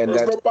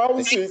there's no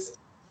policy.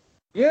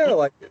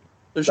 Yeah,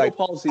 there's no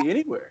policy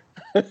anywhere.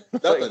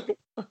 Nothing.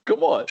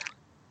 Come on.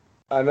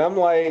 And I'm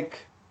like,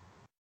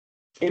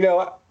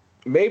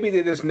 maybe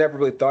they just never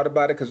really thought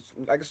about it because,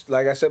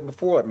 like I said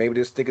before, maybe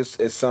this thing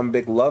is some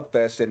big love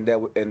fest and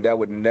that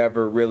would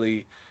never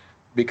really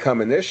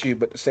become an issue.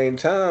 But at the same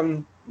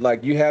time,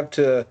 you have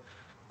to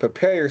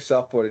prepare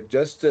yourself for it.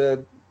 Just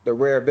the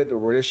rare bit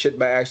where this shit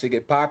might actually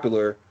get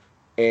popular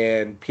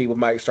and people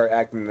might start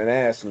acting an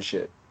ass and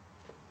shit.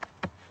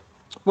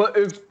 But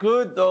it's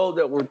good though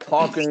that we're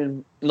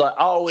talking. Like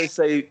I always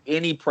say,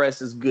 any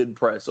press is good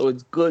press. So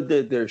it's good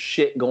that there's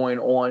shit going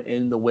on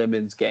in the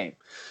women's game.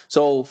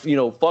 So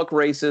fuck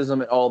racism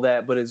and all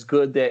that. But it's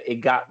good that it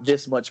got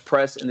this much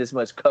press and this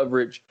much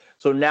coverage.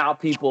 So now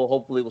people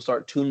hopefully will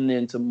start tuning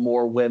into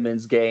more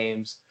women's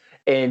games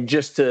and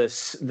just to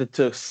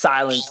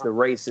silence the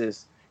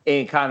racists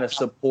and kind of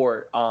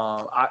support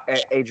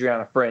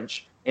Adriana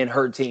French and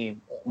her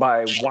team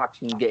by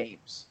watching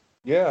games.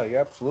 Yeah,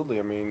 absolutely.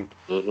 I mean,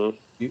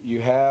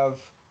 you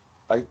have,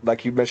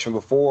 like you mentioned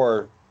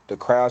before, the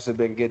crowds have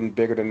been getting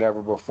bigger than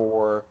ever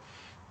before.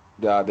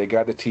 They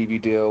got the TV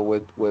deal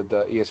with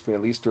ESPN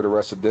at least through the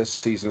rest of this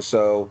season.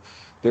 So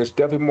there's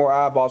definitely more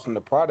eyeballs on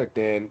the product.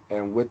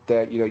 And with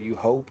that, you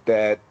hope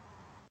that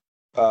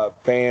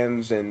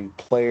fans and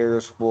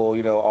players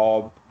will,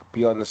 all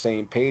be on the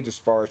same page as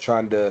far as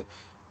trying to,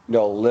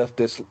 lift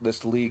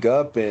this league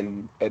up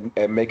and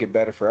make it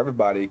better for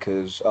everybody.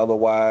 Because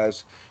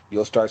otherwise,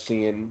 you'll start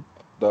seeing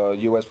the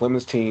U.S.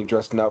 women's team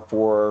dressing up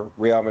for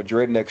Real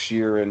Madrid next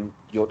year, and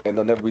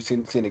they'll never be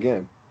seen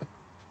again.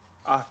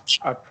 I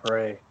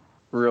pray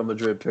Real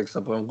Madrid picks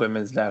up a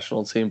women's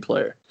national team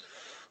player.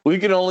 We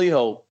can only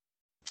hope.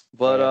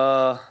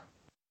 But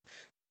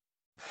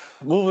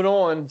moving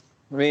on,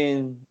 I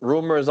mean,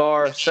 rumors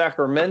are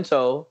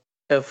Sacramento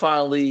have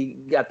finally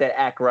got that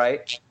act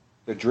right.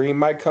 The dream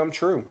might come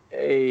true.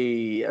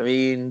 Hey, I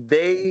mean,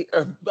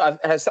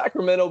 has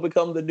Sacramento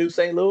become the new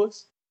St.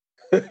 Louis?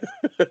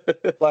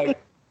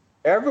 Like,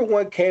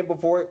 everyone came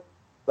before it.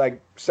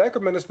 Like,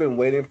 Sacramento's been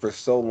waiting for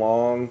so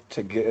long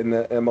to get in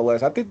the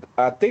MLS. I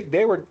think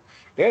they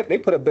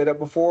put a bid up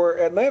before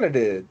Atlanta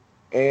did,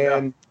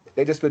 and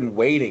they just been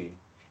waiting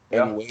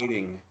and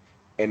waiting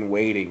and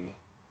waiting,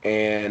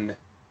 and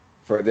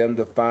for them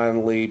to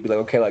finally be like,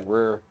 okay, like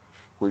we're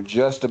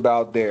just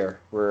about there.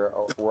 We're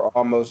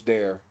almost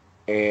there.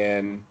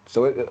 And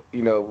so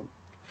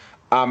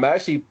I'm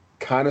actually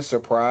kind of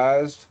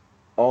surprised,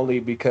 only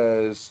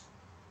because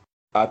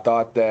I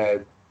thought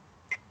that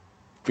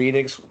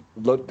Phoenix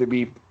looked to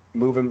be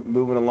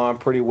moving along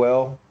pretty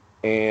well.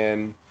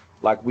 And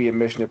like we had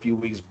mentioned a few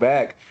weeks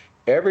back,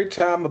 every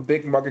time a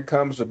big market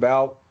comes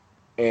about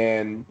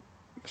and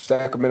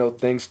Sacramento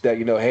thinks that,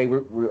 hey,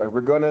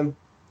 we're gonna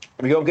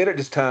get it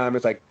this time,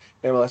 it's like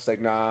MLS like,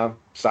 nah,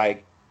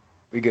 psych,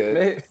 we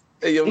good.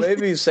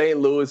 Maybe St.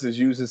 Louis is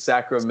using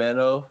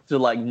Sacramento to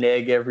like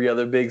neg every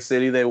other big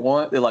city they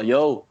want. They're like,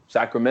 yo,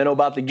 Sacramento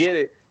about to get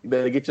it. You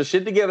better get your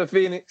shit together,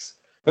 Phoenix.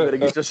 You better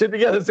get your shit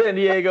together, San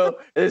Diego.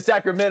 And then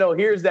Sacramento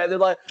hears that. They're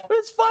like,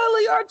 it's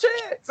finally our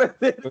chance.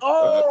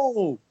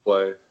 Oh.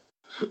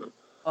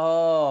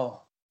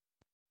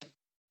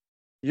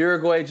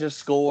 Uruguay just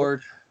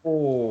scored.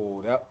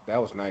 Oh, that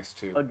was nice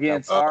too.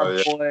 Against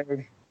our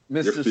boy,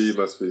 Mr. Your feed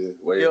must be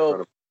way in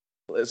front of.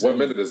 What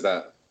minute is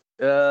that?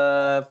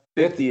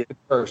 50th.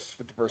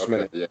 51st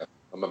minute. Yeah,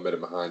 I'm a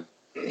minute behind.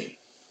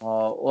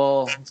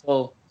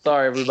 So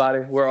sorry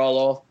everybody, we're all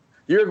off.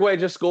 Uruguay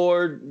just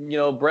scored.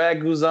 Brad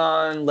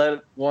Guzan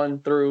let one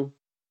through,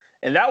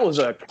 and that was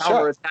a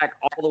counterattack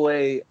all the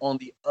way on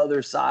the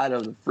other side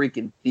of the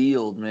freaking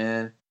field,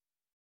 man.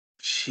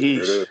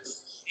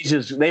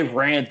 Sheesh. They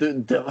ran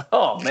through.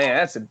 Oh man,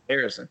 that's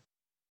embarrassing.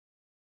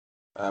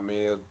 I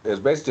mean, it's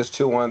basically just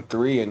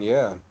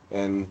 2-1-3,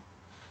 and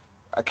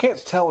I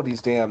can't tell what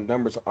these damn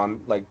numbers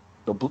on, like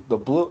the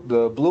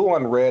blue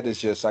on red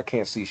is just, I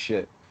can't see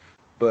shit.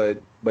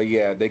 But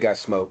yeah, they got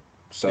smoked.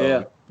 So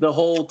yeah, the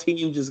whole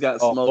team just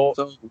got smoked.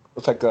 So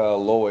it's like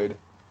Lloyd.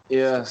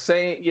 Yeah,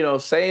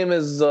 same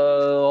as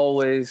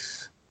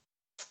always.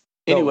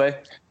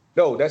 Anyway,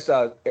 no, that's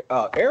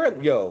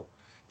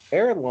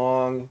Aaron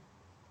Long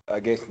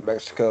against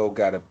Mexico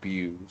got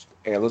abused,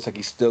 and it looks like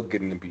he's still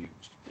getting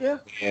abused. Yeah,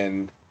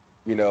 and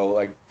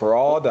like for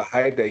all the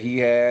hype that he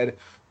had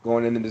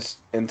going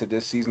into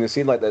this season, it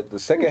seemed like the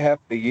second half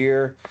of the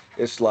year,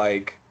 it's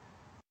like,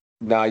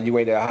 nah, you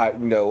ain't that high.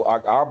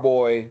 Our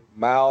boy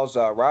Miles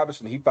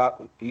Robinson, he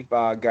got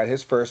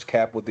his first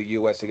cap with the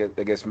U.S.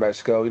 against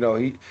Mexico.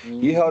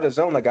 He held his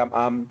own. Like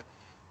I'm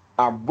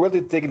really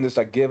thinking this,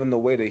 like, given the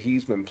way that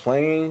he's been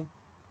playing,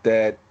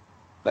 that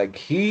like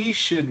he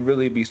should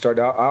really be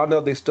starting. I don't know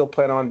if they still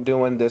plan on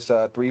doing this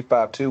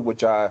 3-5-2,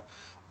 which I've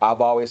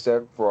always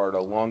said for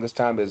the longest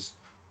time is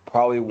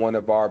probably one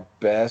of our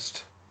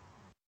best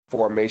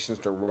formations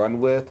to run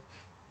with,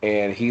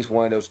 and he's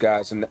one of those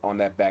guys on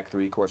that back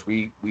three. Of course,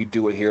 we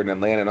do it here in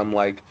Atlanta, and I'm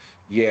like,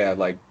 yeah,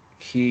 like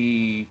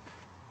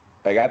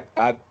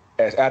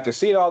after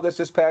seeing all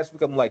this past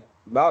week, I'm like,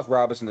 Miles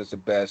Robinson is the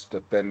best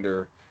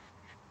defender,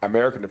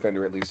 American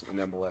defender at least in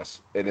MLS,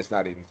 and it's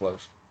not even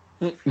close.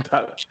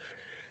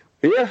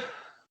 Yeah.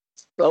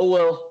 Oh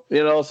well,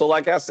 so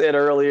like I said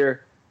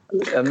earlier,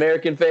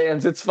 American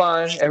fans, it's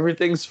fine,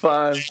 everything's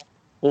fine,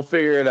 we'll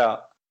figure it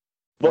out.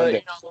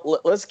 But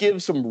let's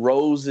give some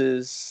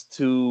roses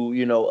to,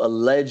 a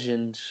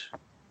legend,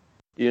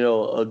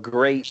 a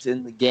great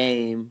in the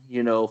game,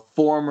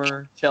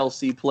 former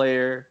Chelsea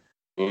player,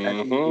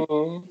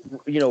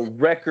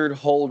 record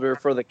holder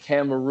for the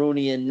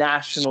Cameroonian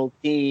national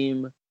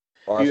team,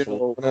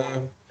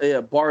 Barcelona.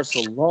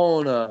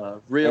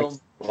 Barcelona, Real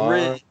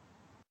Madrid.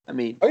 I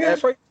mean, oh yeah,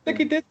 that's right. I think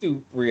he did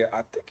do Real.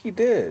 I think he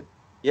did.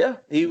 Yeah,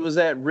 he was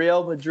at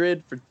Real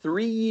Madrid for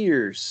 3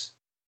 years,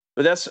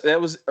 but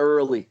that was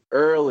early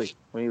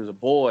when he was a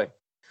boy.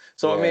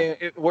 So I mean,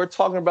 we're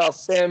talking about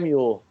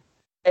Samuel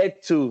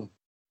Eto'o.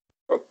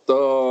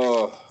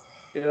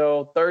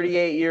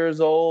 38 years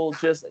old,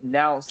 just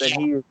announced that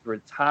he is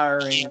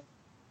retiring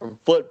from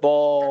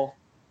football.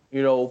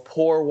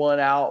 Pour one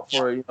out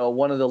for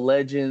one of the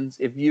legends.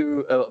 If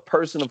you're a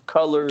person of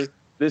color,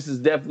 this is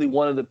definitely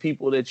one of the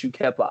people that you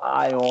kept an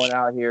eye on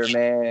out here,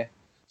 man.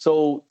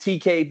 So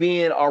TK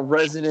being our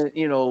resident,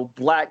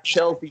 black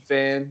Chelsea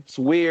fan, it's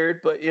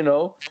weird, but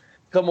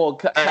come on,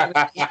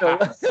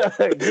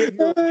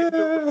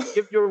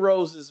 give your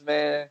roses,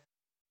 man,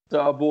 to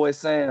our boy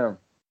Sam.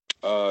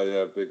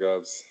 Yeah, big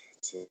ups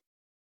to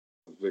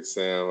Big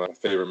Sam. My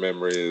favorite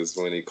memory is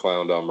when he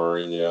clowned on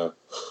Mourinho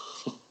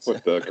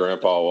with the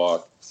grandpa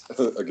walk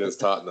against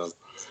Tottenham.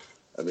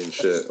 I mean,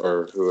 shit,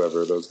 or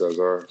whoever those guys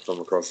are from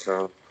across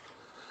town.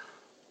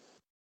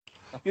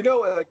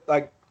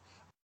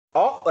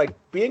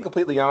 Being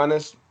completely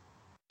honest,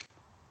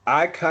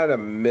 I kind of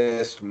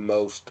missed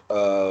most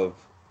of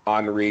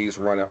Henry's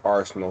run at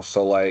Arsenal.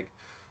 So,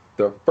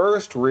 the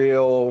first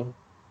real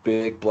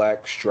big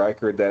black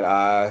striker that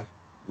I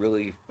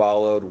really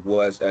followed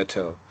was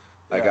Eto'o.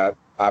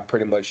 I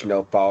pretty much,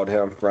 followed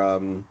him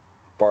from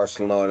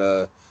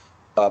Barcelona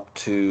up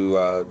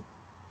to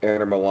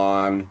Inter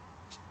Milan.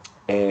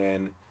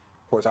 And,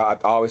 of course, I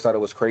always thought it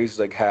was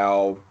crazy,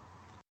 how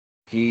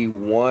he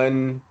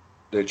won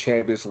the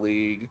Champions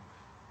League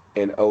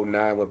in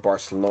 2009 with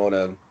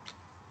Barcelona.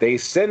 They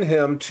sent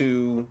him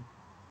to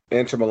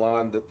Inter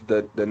Milan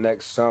the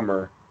next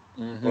summer,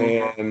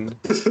 and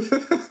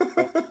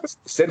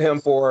sent him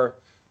for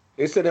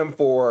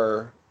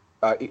Ibra,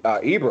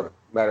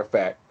 matter of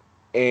fact.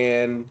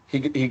 And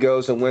he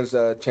goes and wins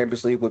the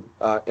Champions League with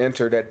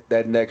Inter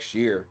that next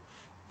year.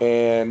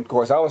 And of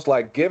course, I was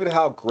like, given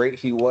how great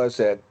he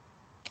was at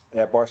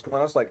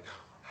Barcelona, I was like,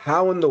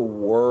 how in the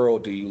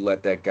world do you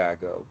let that guy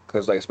go?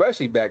 Because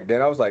especially back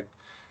then, I was like,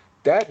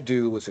 that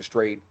dude was a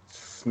straight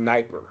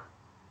sniper.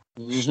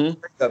 Straight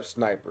up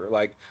sniper.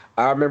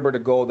 I remember the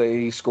goal that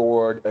he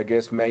scored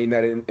against Man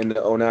United in the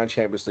 2009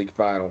 Champions League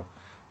final.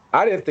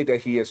 I didn't think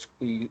that he had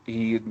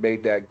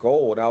made that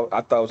goal, and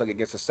I thought it was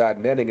against the side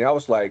netting, and I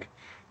was like,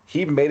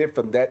 he made it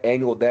from that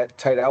angle, that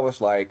tight. I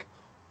was like,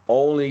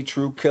 only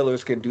true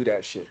killers can do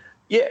that shit.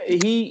 Yeah,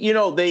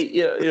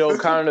 they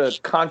kind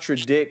of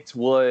contradict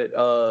what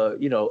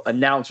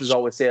announcers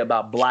always say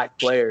about black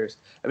players.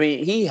 I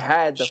mean, he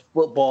had the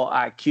football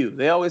IQ.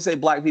 They always say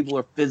black people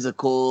are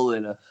physical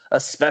and a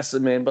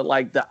specimen, but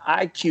the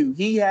IQ,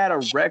 he had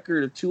a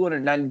record of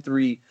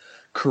 293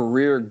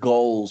 career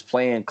goals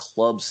playing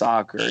club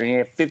soccer, and he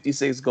had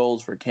 56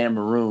 goals for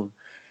Cameroon.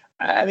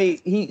 I mean,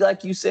 he,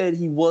 like you said,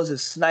 he was a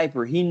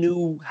sniper. He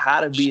knew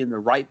how to be in the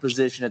right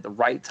position at the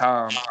right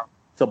time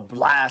to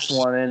blast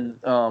one in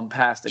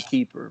past the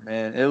keeper,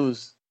 man. It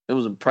was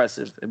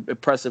impressive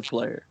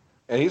player.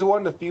 And he's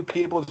one of the few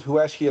people who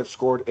actually have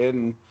scored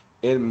in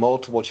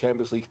multiple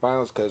Champions League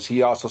finals, because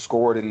he also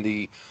scored in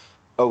the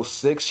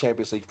 2006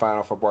 Champions League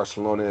final for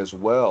Barcelona as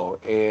well.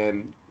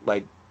 And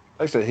like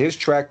I said, his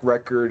track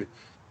record,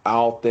 I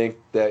don't think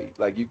that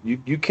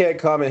you can't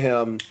come at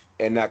him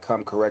and not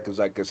come correct,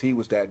 because he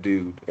was that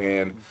dude.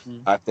 And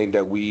I think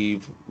that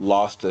we've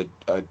lost a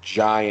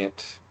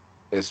giant,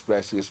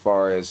 especially as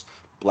far as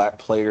black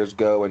players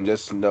go, and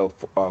just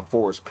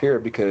forwards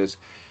period, because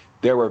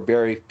there were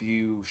very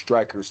few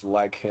strikers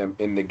like him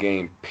in the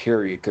game,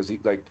 period. Because he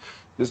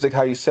just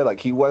how you said,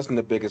 he wasn't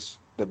the biggest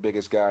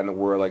guy in the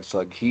world,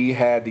 so he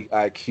had the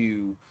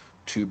IQ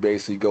to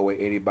basically go with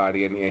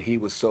anybody, and he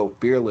was so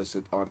fearless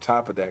on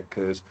top of that,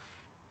 because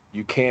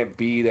you can't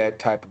be that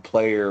type of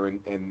player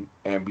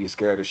and be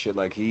scared of shit.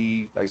 Like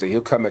I said, he'll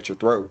come at your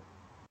throat.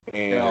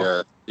 And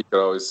yeah, he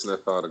could always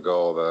sniff out a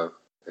goal though,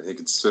 and he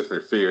could sniff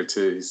your fear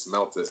too. He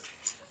smelt it.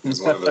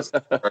 He's one of those.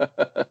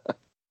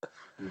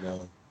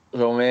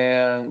 So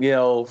man,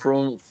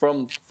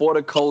 from for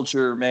the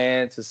culture,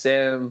 man, to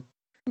Sam,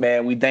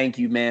 man, we thank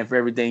you, man, for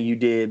everything you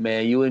did,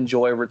 man. You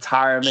enjoy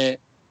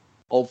retirement.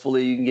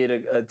 Hopefully you can get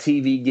a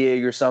TV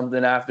gig or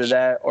something after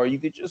that, or you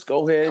could just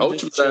go ahead and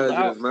just chill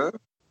out. Man.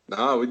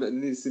 No, we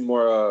need to see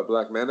more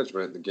black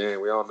management in the game.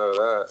 We all know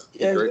that.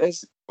 Yeah,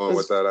 great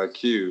with that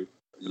IQ.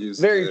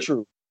 Very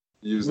true.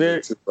 Using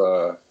it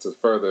to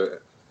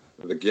further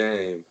the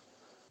game.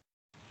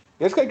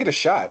 It's gonna get a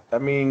shot. I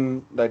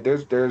mean,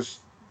 there's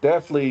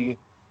definitely,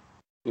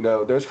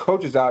 there's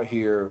coaches out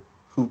here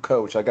who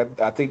coach.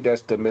 I think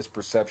that's the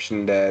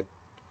misperception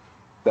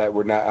that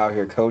we're not out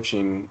here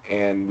coaching,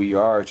 and we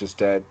are. Just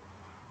that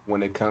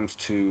when it comes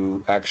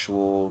to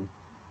actual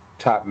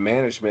top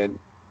management,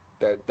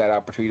 that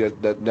opportunity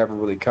that never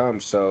really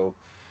comes. So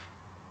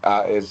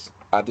I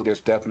think there's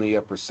definitely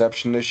a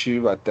perception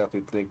issue. I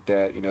definitely think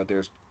that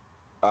there's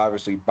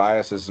obviously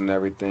biases and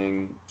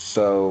everything.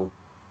 So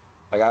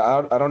I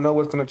don't know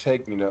what's going to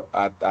take.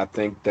 I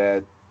think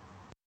that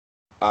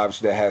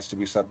obviously that has to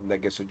be something that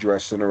gets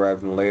addressed sooner rather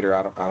than later.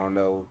 I don't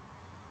know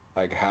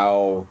like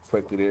how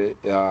quickly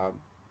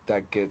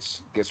that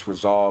gets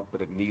resolved,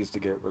 but it needs to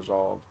get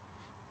resolved.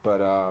 But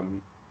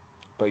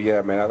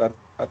yeah, man,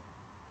 I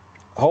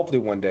hopefully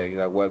one day,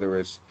 whether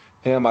it's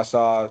him, I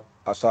saw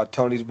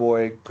Tony's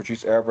boy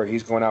Patrice Evra,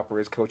 he's going out for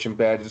his coaching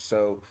badges,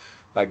 so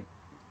like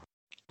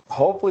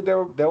hopefully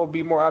there will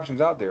be more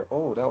options out there.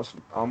 Oh, that was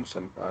almost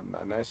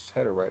a nice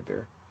header right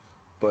there.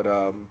 But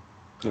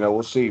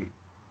we'll see.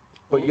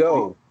 But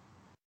yo.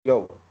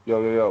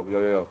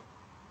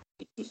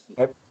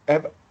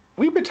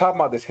 We've been talking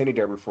about this Henny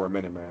Derby for a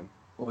minute, man.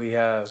 We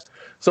have.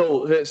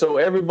 So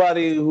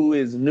everybody who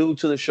is new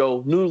to the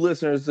show, new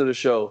listeners to the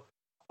show,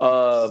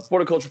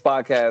 Sport Culture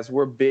Podcast,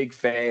 we're big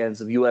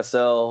fans of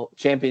USL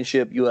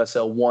Championship,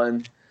 USL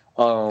 1.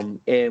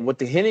 And what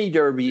the Henny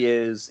Derby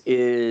is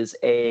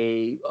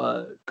a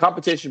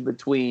competition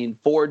between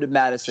Forward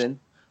Madison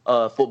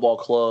Football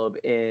Club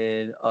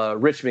and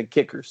Richmond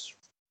Kickers.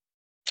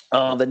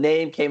 The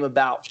name came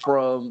about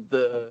from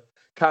the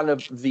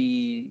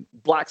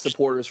black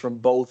supporters from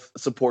both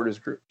supporters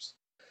groups.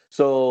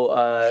 So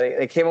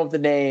they came up with the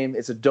name.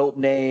 It's a dope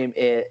name.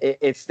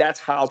 That's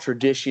how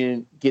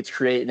tradition gets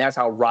created, and that's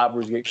how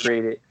rivalries get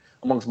created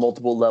amongst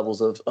multiple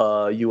levels of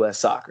U.S.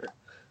 soccer.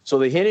 So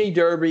the Henny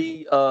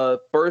Derby,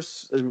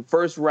 first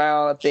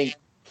round, I think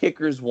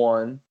Kickers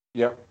won.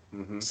 Yep.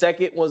 Mm-hmm.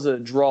 Second was a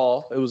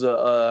draw. It was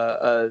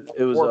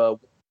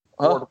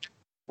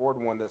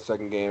Ford won the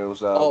second game. It was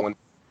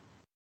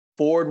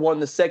Ford won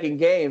the second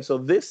game. So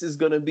this is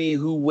going to be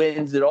who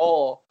wins it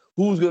all.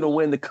 Who's going to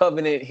win the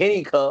Covenant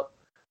Henny Cup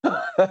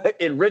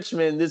in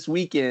Richmond this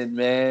weekend,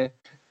 man?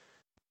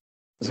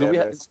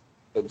 It's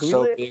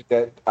so big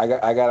that I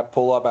got to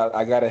pull up.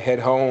 I got to head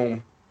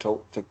home to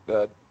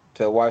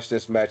watch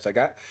this match.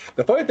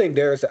 The funny thing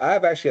there is that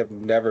I've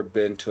never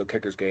been to a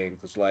Kickers game.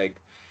 It's like,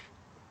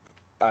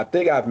 I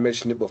think I've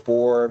mentioned it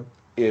before.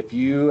 If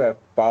you have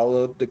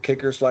followed the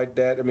Kickers like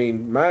that, I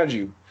mean, mind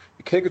you,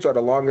 the Kickers are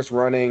the longest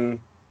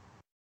running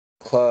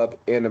club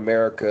in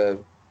America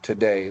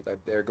today.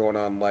 Like they're going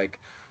on like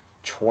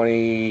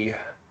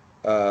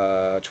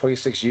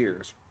 26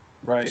 years.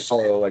 Right.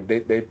 So like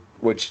they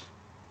which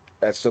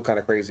that's still kind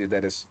of crazy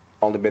that it's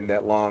only been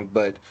that long.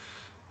 But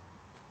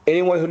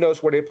anyone who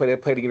knows where they play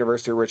at the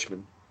University of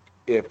Richmond.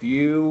 If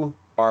you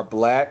are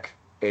black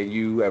and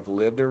you have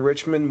lived in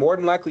Richmond, more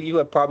than likely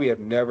you probably have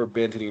never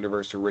been to the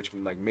University of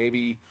Richmond, like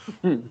maybe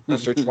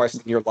once or twice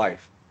in your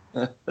life.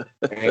 And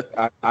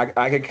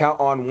I can count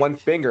on one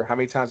finger how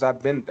many times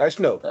I've been.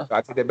 Actually, no,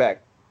 I take that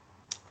back.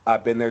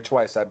 I've been there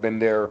twice. I've been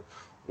there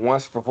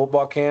once for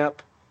football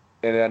camp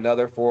and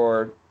another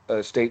for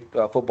a state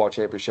football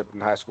championship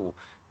in high school.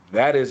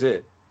 That is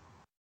it.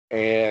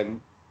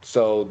 And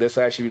so this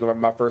actually be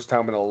my first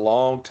time in a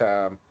long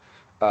time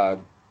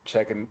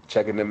checking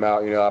them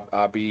out.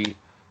 I'll be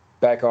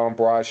back on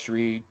Broad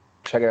Street,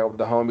 checking out with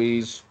the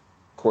homies.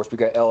 Of course, we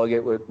got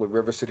Elliott with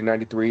River City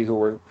 93, who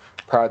were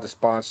proud to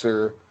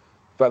sponsor.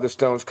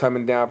 Featherstone's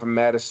coming down from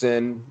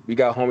Madison. We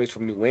got homies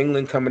from New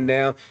England coming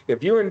down.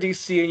 If you're in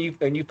DC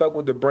and you fuck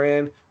with the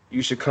brand,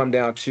 you should come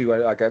down too.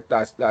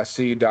 I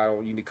see you,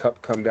 Donald. You need to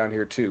come down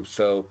here too.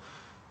 So,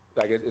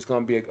 it's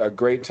going to be a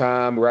great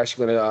time. We're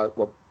actually going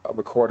to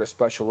record a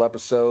special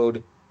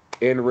episode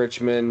in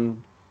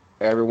Richmond.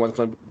 Everyone's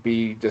going to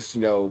be just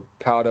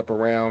piled up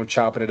around,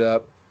 chopping it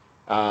up,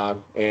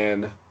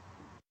 and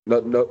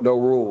no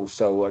rules.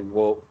 So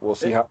we'll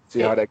see how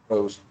that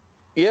goes.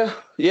 Yeah.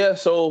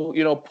 So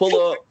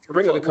pull up.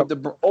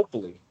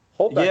 Hopefully.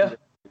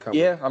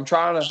 Yeah. I'm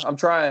trying.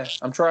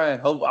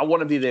 I want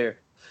to be there.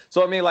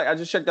 So I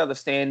just checked out the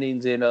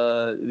standings in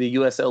the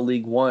USL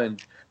League One.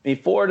 I mean,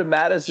 Forward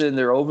Madison,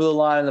 they're over the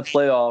line in the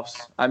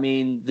playoffs. I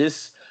mean,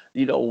 this,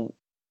 they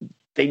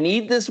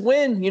need this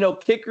win.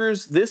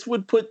 Kickers, this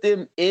would put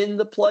them in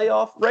the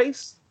playoff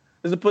race.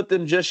 This would put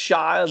them just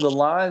shy of the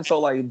line.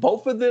 So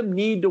both of them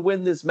need to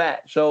win this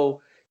match.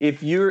 So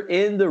if you're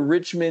in the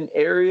Richmond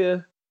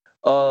area,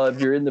 if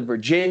you're in the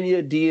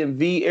Virginia,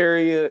 DMV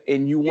area,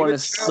 and you want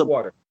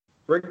to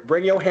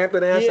bring your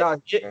Hampton ass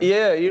out.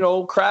 Yeah,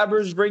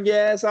 Crabbers, bring your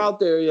ass out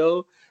there,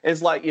 yo.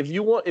 It's like if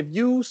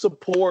you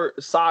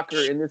support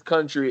soccer in this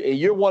country and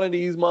you're one of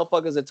these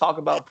motherfuckers that talk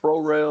about pro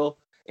rail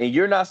and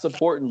you're not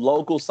supporting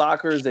local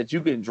soccers that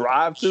you can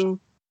drive to,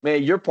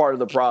 man, you're part of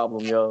the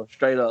problem, yo.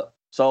 Straight up.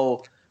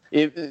 So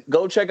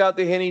go check out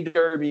the Henny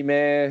Derby,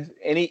 man.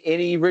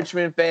 Any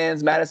Richmond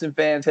fans, Madison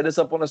fans, hit us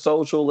up on the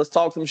social. Let's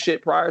talk some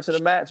shit prior to the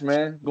match,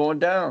 man. Going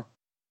down.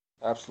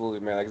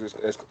 Absolutely, man.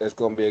 It's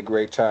going to be a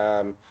great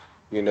time.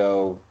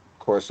 Of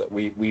course,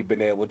 we've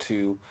been able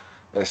to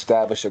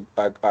establish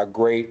a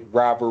great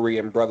rivalry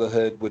and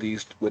brotherhood with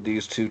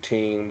these two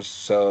teams.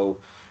 So,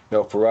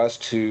 for us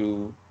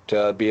to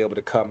be able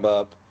to come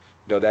up,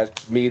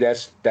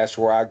 that's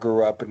where I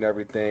grew up and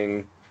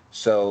everything.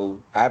 So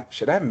I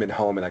haven't been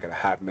home in a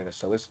hot minute.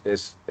 So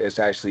it's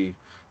actually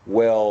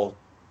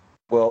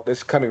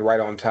it's coming right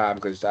on time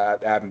because I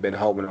haven't been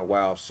home in a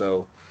while.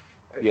 So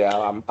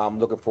yeah, I'm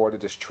looking forward to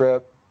this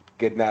trip.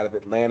 getting out of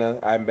Atlanta.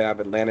 I haven't been out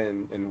of Atlanta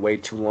in way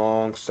too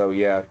long. So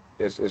yeah,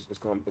 it's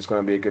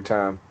gonna be a good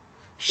time.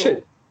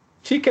 Shit,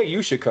 TK,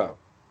 you should come.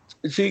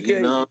 TK, you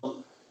know,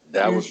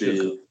 that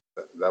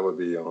would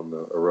be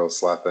on a real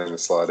slap thing to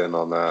slide in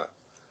on that.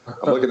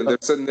 I'm looking at they're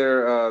sitting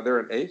there. They're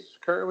in 8th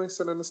currently,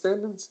 sitting in the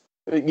standings.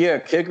 Yeah,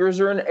 Kickers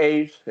are in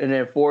 8th, and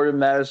then Ford and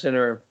Madison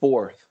are in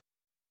 4th.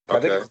 I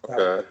think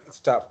it's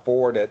top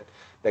 4 that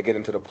get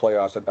into the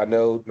playoffs. I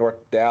know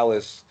North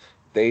Dallas,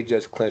 they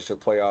just clinched a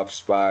playoff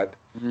spot.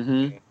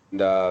 Mm-hmm.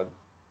 And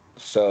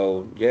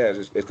so, yeah,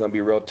 it's going to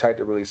be real tight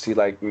to really see,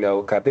 like,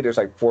 I think there's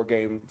like 4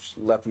 games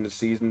left in the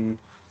season.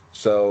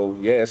 So,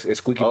 yeah, it's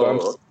squeaky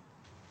bums.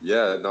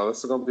 Yeah, no,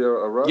 this is going to be a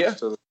rush. Yeah,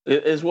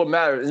 it's what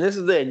matters. And this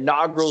is the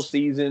inaugural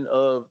season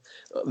of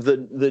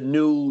the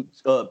new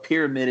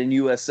pyramid in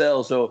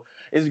USL. So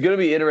it's going to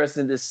be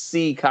interesting to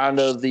see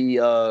kind of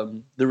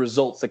the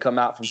results that come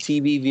out from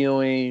TV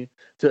viewing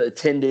to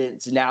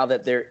attendance now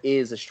that there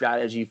is a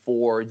strategy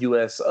for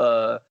U.S.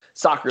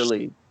 Soccer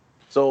League.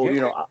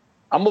 So,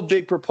 I'm a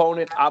big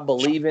proponent. I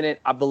believe in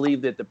it. I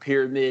believe that the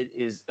pyramid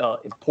is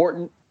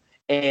important.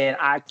 And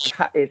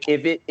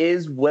if it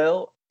is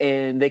well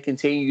and they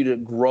continue to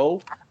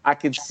grow, I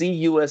could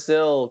see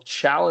USL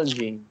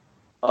challenging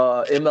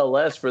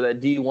MLS for that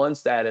D1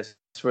 status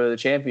for the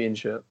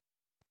championship.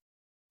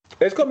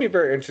 It's going to be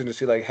very interesting to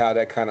see like how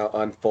that kind of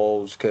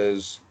unfolds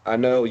because I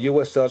know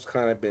USL's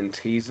kind of been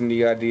teasing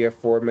the idea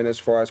for a minute as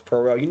far as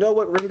Pro Rel. You know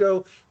what, Ringo?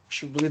 We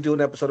should really do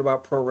an episode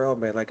about Pro Rel,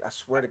 man. Like, I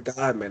swear to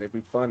God, man, it'd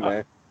be fun,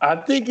 man. I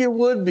think it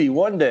would be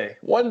one day.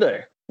 I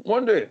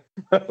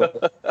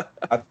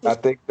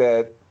think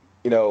that,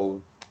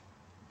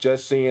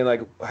 just seeing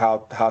like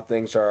how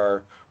things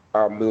are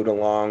moving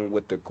along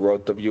with the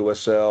growth of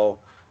USL,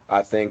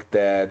 I think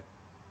that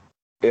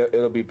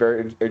it'll be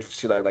very interesting to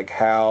see like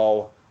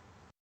how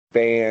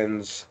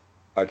fans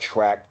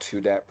attract to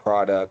that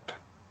product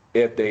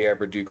if they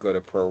ever do go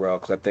to Pro Rel.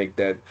 Because I think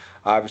that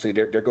obviously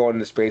they're going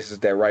into spaces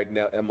that right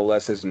now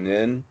MLS isn't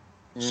in,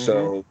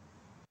 so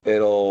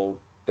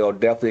it'll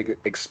definitely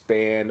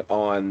expand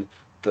on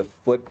the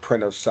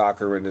footprint of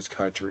soccer in this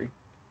country,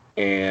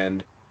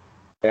 and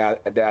I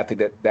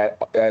think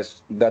that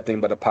has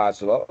nothing but a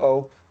positive.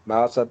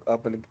 Miles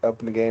up in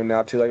the game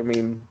now too. Like, I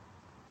mean,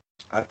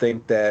 I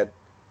think that,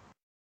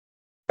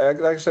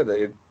 like I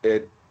said,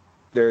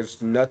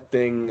 there's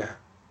nothing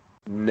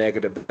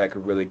negative that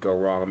could really go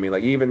wrong. I mean,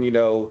 like even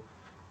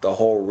the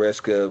whole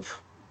risk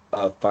of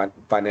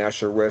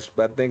financial risk,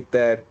 but I think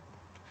that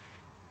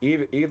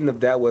even if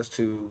that was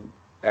to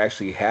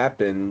actually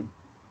happen,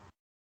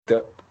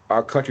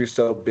 our country's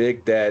so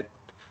big that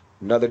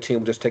another team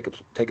will just take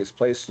its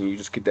place, and you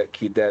just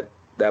keep that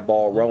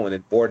ball rolling.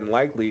 And more than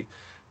likely,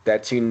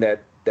 that team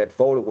that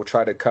folded will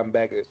try to come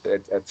back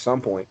at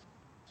some point.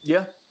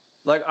 Yeah,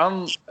 like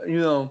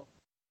TK,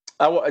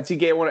 I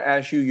want to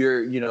ask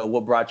you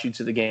what brought you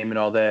to the game and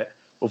all that.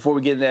 Before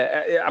we get into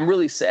that, I'm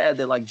really sad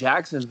that like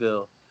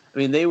Jacksonville, I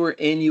mean, they were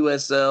in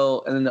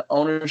USL, and then the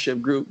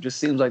ownership group just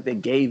seems like they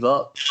gave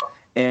up.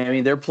 And I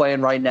mean, they're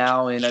playing right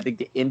now in, I think,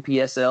 the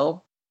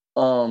NPSL.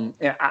 And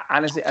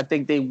honestly, I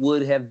think they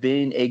would have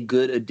been a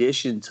good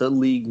addition to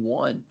League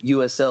One,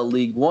 USL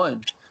League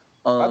One.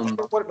 I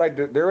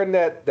think they're in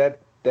that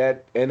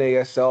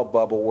NASL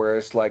bubble where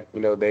it's like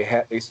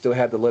they still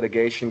had the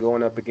litigation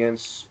going up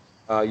against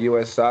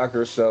U.S.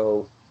 Soccer,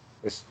 so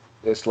it's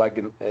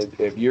like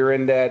if you're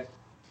in that,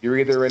 you're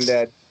either in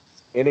that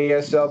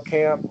NASL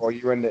camp or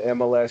you're in the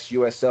MLS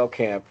USL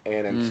camp,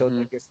 and until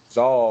that gets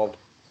resolved,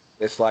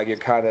 it's like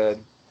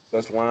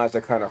those lines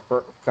are kind of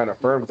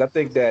firm. Because I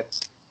think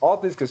that all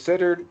things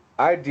considered,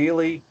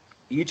 ideally,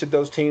 each of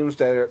those teams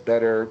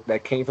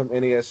that came from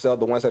NASL,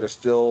 the ones that are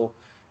still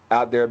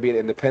out there being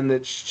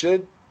independent,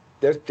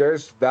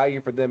 there's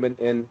value for them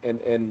in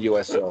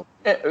USL.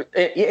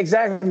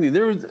 Exactly,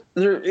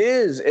 there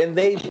is, and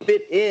they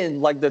fit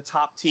in like the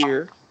top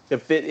tier to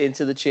fit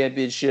into the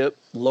championship.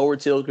 Lower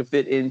tier could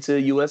fit into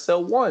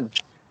USL 1.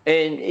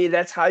 And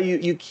that's how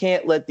you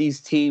can't let these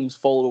teams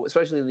fold away,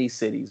 especially in these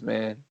cities,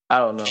 man. I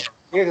don't know.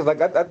 Yeah, because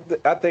like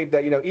I think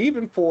that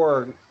even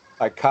for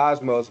like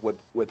Cosmos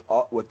with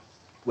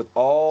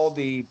all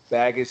the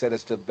baggage that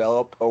has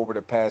developed over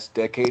the past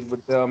decade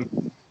with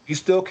them, you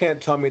still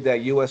can't tell me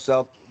that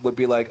USL would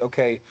be like,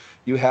 okay,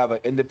 you have an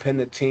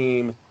independent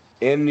team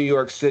in New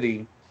York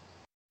City,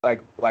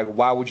 like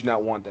why would you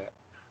not want that?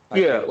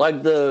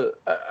 Like the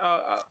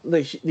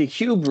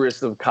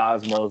hubris of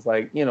Cosmos,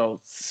 like,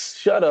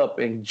 shut up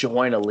and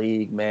join a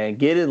league, man.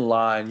 Get in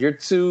line.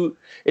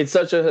 It's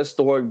such a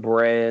historic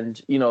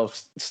brand.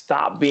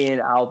 Stop being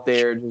out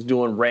there just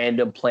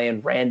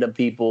playing random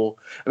people.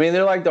 I mean,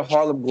 they're like the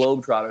Harlem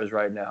Globetrotters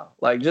right now.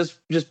 Like, just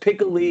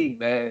pick a league,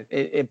 man,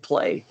 and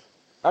play.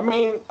 I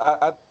mean,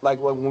 I like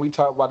when we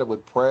talked about it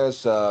with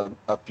Prez a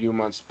few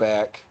months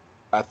back,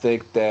 I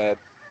think that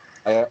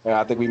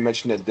I think we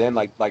mentioned it then,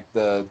 like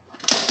the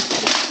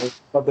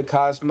of the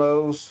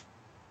Cosmos,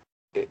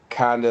 it's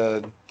kind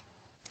of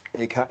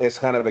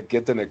a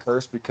gift and a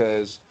curse,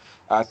 because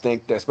I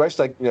think that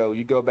especially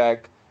you go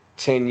back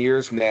 10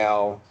 years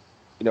now,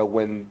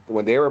 when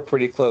they were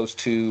pretty close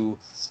to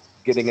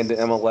getting into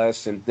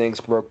MLS and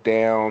things broke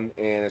down,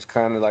 and it's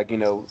kind of like,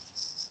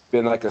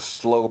 been like a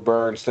slow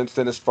burn since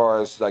then, as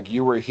far as like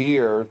you were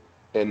here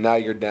and now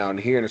you're down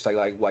here, and it's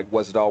like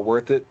was it all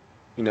worth it?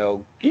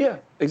 Yeah,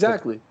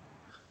 exactly.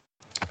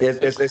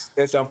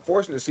 It's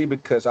unfortunate to see,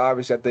 because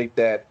obviously I think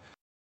that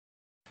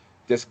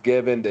just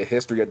given the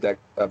history of that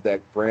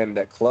brand and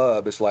that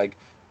club, it's like,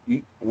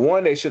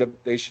 one, they should have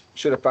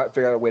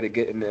figured out a way to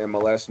get into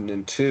MLS, and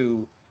then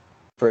two,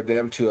 for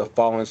them to have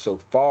fallen so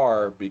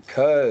far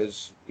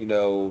because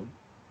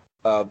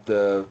of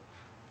the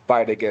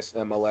fight against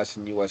MLS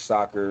and U.S.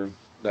 soccer,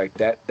 like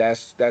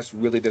that's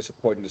really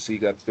disappointing to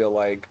see. I feel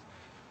like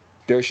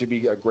there should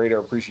be a greater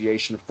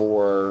appreciation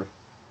for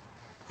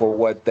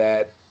what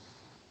that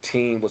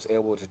team was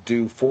able to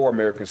do for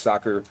American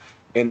soccer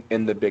in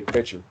the big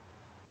picture.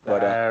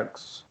 But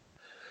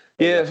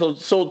yeah, so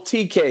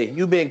TK,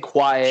 you've been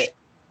quiet.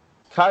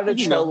 Kind of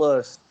tell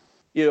us,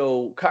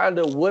 kind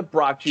of what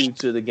brought you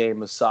to the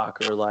game of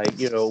soccer. Like,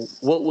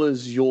 what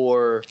was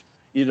your,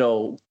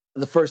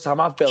 the first time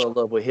I fell in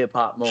love with hip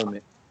hop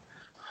moment?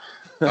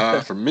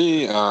 For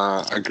me,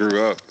 I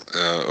grew up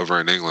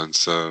over in England,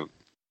 so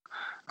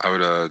I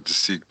would just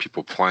see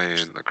people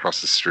playing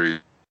across the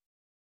street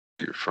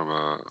from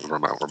where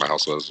my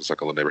house was. It was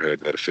like a little neighborhood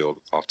that had a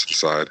field off to the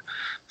side.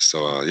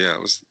 So yeah,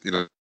 it was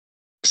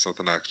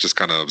something I just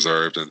kind of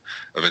observed, and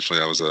eventually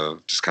I was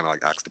just kind of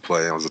like asked to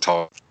play. I was a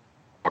tall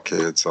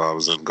kid, so I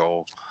was in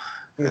goal,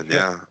 and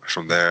yeah,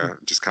 from there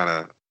just kind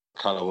of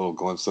a little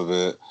glimpse of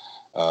it.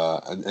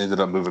 And ended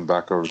up moving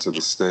back over to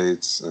the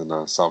States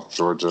in South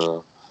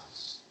Georgia,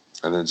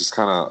 and then just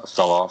kind of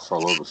fell off for a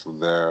little bit from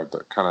there,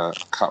 but kind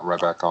of caught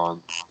right back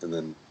on. And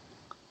then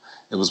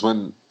it was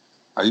when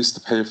I used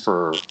to pay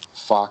for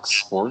Fox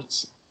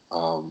Sports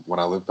when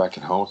I lived back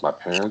at home with my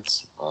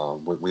parents.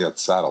 We had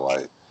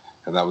satellite,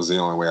 and that was the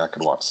only way I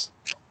could watch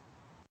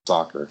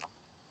soccer.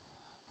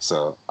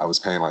 So I was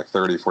paying like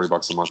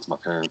 $30-$40 a month to my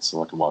parents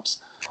so I could watch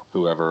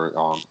whoever,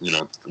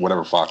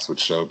 whatever Fox would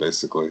show,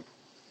 basically.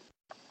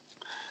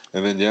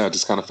 And then, yeah,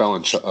 just kind of fell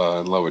in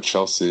love with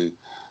Chelsea.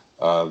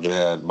 They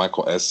had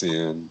Michael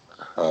Essien,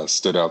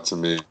 stood out to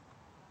me,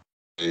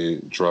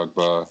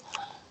 Drogba,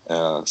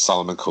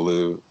 Solomon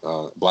Kalou,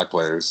 black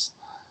players.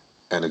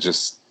 And it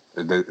just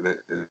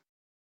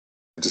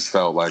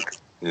felt like,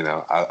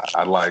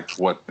 I liked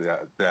what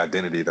the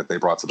identity that they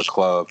brought to the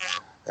club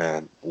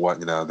and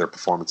what, their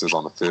performances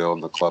on the field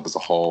and the club as a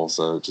whole.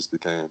 So it just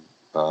became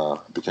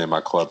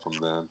my club from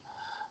then.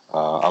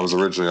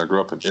 I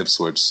grew up in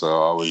Ipswich, so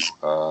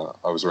I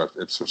always rep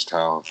Ipswich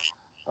Town,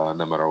 no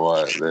matter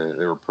what.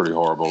 They were pretty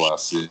horrible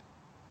last season,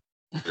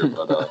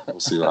 but we'll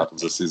see what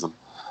happens this season.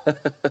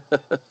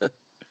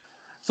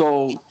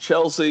 So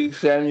Chelsea,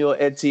 Samuel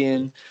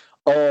Etienne.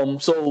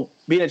 So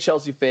being a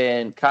Chelsea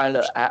fan, kind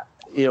of, 5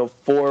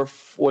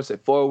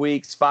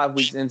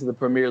 weeks into the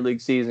Premier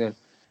League season,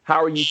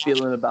 how are you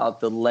feeling about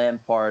the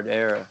Lampard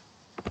era?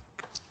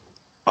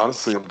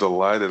 Honestly, I'm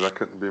delighted. I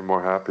couldn't be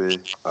more happy.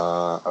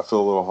 I feel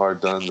a little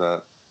hard done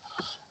that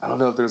I don't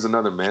know if there's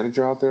another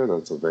manager out there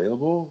that's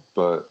available,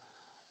 but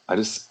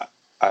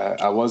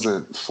I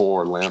wasn't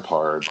for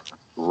Lampard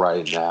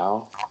right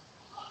now,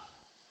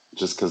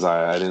 just because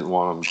I didn't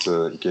want him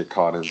to get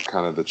caught in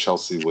kind of the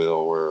Chelsea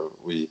wheel where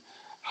we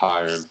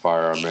hire and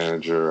fire our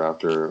manager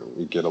after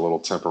we get a little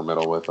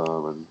temperamental with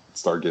him and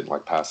start getting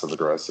like passive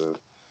aggressive.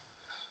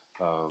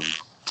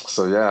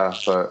 So yeah,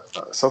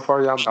 but so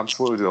far, yeah, I'm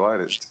absolutely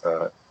delighted.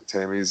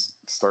 Tammy's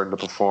starting to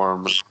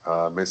perform.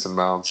 Mason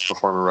Mount's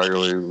performing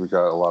regularly. We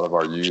got a lot of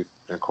our youth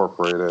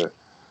incorporated.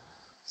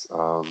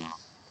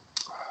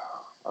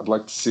 I'd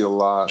like to see a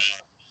lot.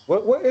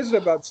 What is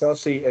it about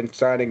Chelsea and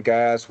signing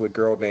guys with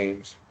girl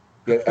names?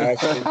 It's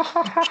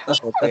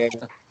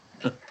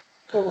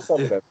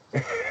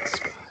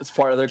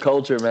part of their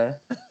culture, man.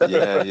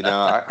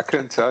 Yeah, I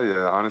couldn't tell you,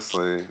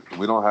 honestly.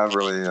 We don't have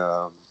really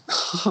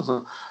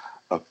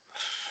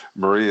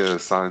Maria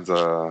signs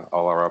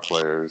all our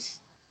players.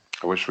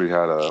 I wish we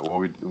had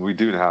we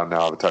do have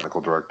now the technical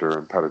director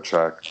in Petr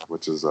Cech,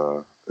 which is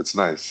it's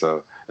nice.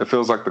 So it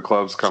feels like the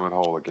club's coming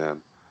whole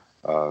again.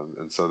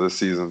 And so this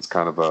season's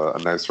kind of a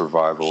nice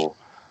revival.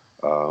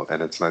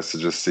 And it's nice to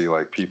just see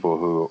like people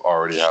who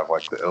already have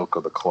like the ilk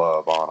of the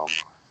club on them,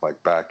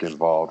 like back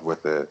involved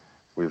with it.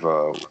 We've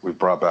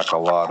brought back a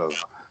lot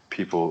of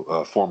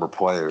people, former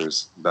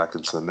players, back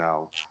into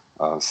now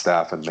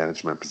staff and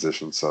management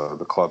positions. So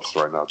the club's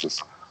right now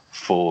just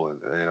full,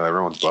 and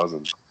everyone's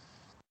buzzing.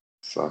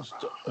 So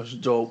that's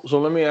dope. So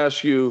let me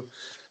ask you,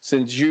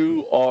 since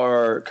you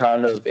are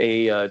kind of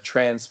a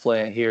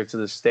transplant here to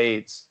the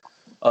States,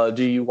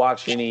 do you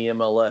watch any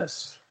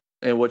MLS?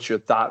 And what's your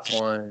thoughts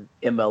on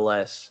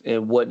MLS?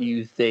 And what do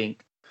you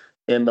think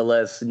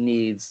MLS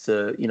needs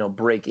to,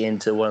 break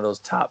into one of those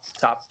top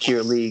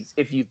tier leagues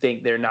if you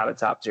think they're not a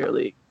top tier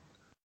league?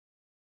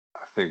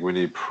 I think we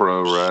need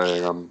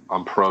pro-reg.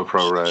 I'm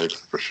pro-reg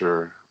for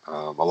sure.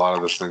 A lot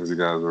of the things you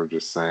guys were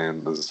just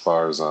saying as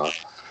far as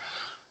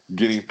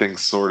getting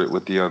things sorted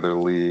with the other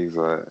leagues,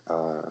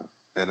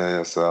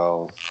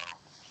 NASL,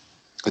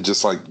 and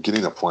just like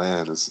getting a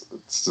plan it's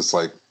just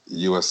like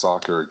U.S.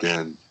 soccer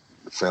again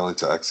failing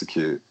to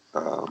execute.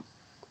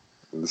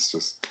 It's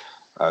just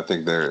I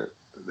think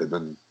they've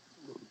been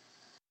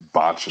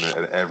botching it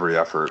at every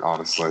effort,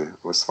 honestly,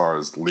 as far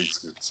as the league's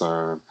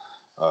concerned.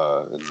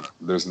 And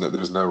there's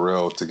no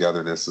real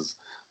togetherness.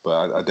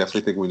 But I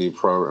definitely think we need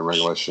pro and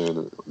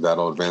regulation.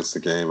 That'll advance the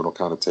game. It'll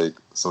kind of take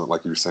some,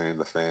 like you were saying,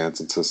 the fans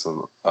into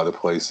some other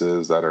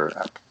places that are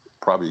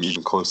probably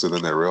even closer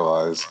than they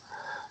realize.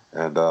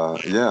 And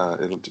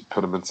it'll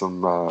put them in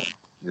some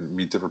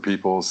meet different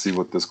people, see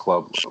what this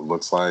club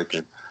looks like,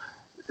 and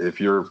if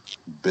you're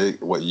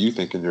big, what you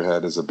think in your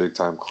head is a big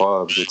time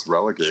club gets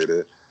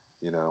relegated.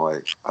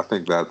 I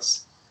think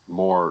that's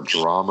more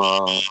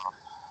drama,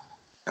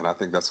 and I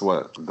think that's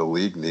what the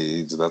league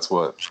needs. That's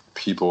what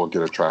people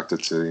get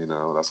attracted to.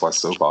 That's why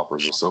soap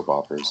operas are soap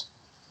operas.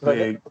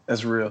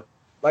 That's real.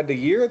 Like the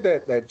year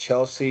that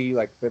Chelsea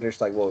finished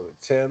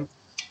 10th,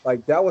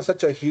 that was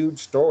such a huge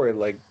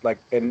story.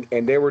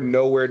 And they were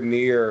nowhere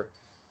near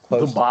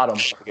close the bottom.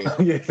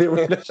 Yeah, they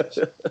were.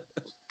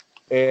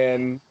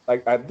 And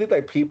I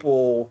think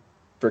people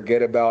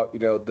forget about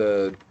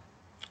the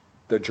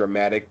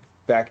dramatic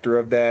factor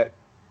of that,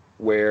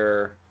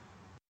 where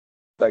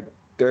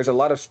there's a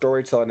lot of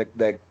storytelling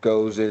that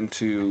goes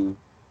into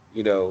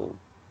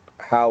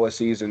how a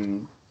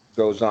season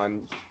goes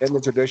on in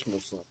the traditional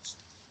sense.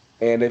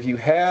 And if you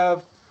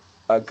have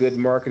a good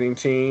marketing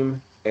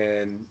team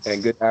and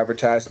good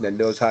advertising that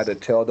knows how to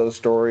tell those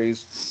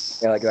stories,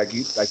 and like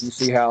you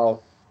see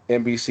how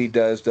NBC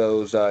does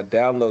those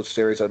download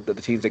series of the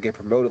teams that get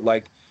promoted,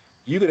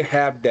 you could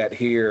have that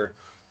here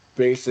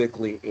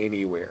basically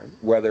anywhere,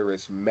 whether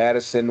it's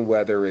Madison,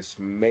 whether it's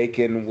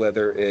Macon,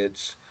 whether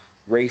it's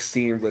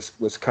Racine,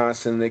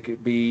 Wisconsin. It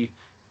could be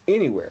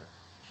anywhere,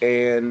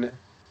 and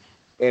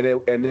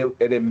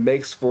it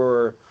makes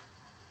for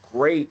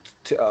great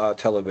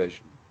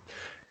television.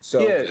 So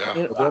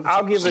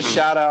I'll give a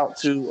shout out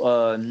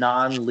to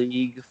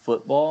non-league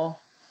football.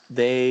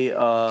 They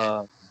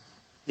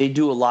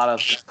do a lot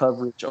of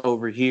coverage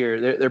over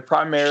here. They're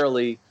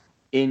primarily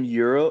in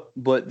Europe,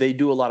 but they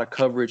do a lot of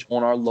coverage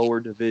on our lower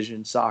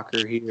division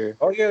soccer here.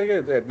 Oh yeah.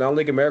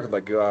 Non-league America,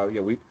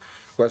 we of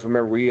course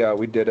remember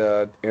we did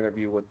a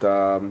interview with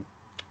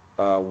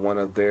one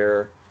of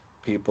their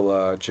people,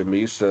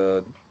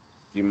 Jamisa, a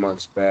few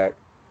months back.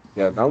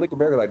 Yeah, non-league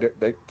America,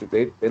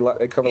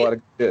 they cover a lot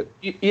of shit.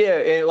 Yeah,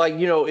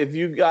 and if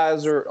you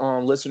guys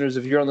are listeners,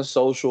 if you're on the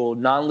social,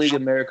 non-league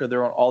America,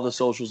 they're on all the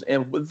socials,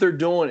 and what they're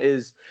doing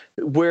is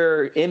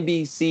where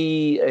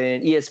NBC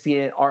and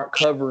ESPN aren't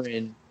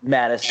covering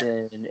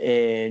Madison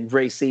and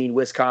Racine,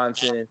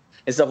 Wisconsin,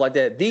 and stuff like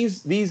that.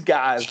 These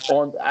guys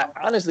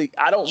honestly,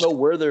 I don't know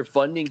where their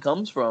funding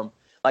comes from.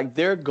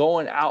 They're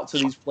going out to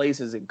these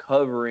places and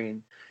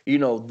covering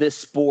this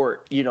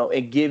sport,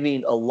 and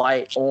giving a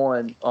light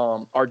on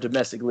our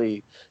domestic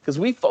league, because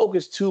we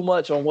focus too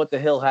much on what the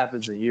hell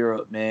happens in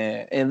Europe,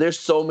 man. And there's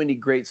so many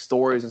great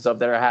stories and stuff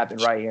that are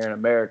happening right here in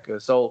America.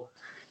 So,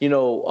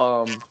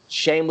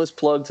 shameless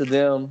plug to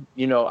them.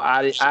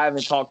 I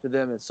haven't talked to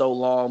them in so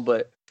long,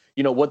 but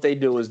what they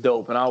do is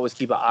dope, and I always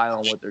keep an eye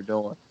on what they're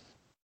doing.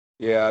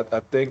 Yeah, I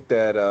think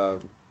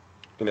that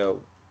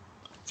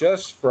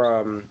just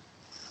from,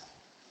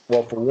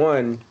 well, for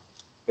one,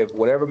 if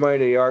whatever money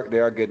they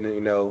are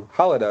getting,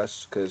 holler at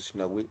us, because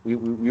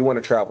we want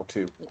to travel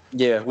too.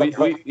 Yeah, we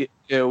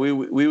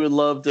would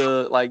love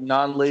to,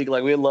 non-league,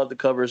 we'd love to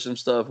cover some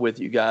stuff with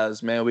you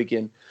guys, man. We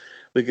could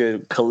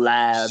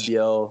collab,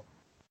 yo.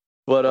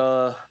 But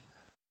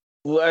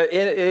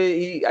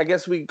I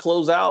guess we can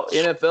close out.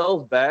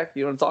 NFL's back.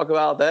 You want to talk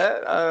about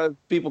that?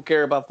 People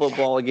care about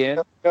football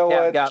again.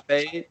 What? Got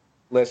paid.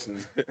 Listen,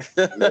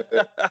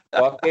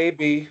 fuck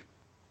AB,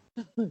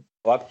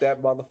 fuck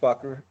that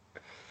motherfucker.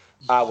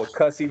 I would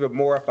cuss even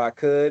more if I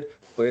could,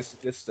 but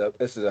this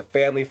is a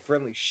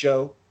family-friendly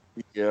show.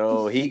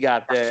 Yo, he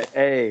got that.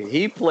 Hey,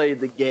 he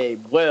played the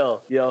game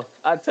well, yo.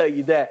 I tell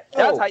you that.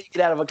 That's how you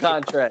get out of a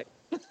contract.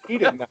 He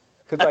did not.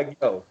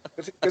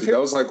 Because, that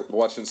was like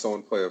watching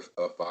someone play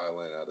a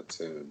violin out of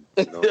tune.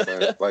 You know what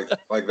I'm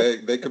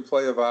saying? They could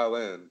play a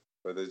violin,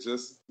 but they're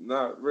just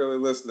not really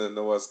listening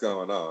to what's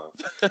going on.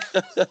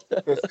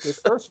 Because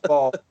first of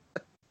all,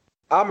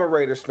 I'm a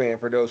Raiders fan,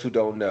 for those who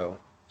don't know.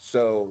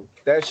 So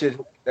that shit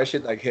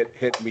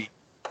hit me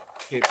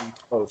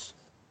close.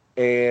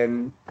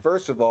 And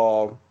first of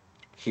all,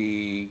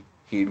 he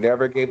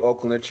never gave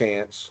Oakland a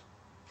chance.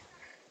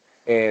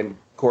 And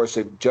of course,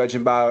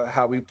 judging by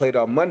how we played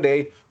on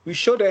Monday, we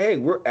showed that, hey,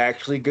 we're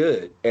actually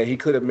good, and he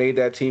could have made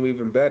that team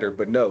even better.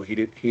 But no, he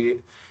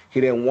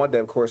didn't want that,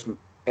 of course.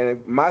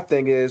 And my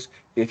thing is,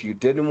 if you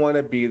didn't want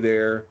to be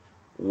there,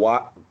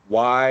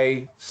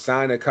 why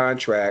sign a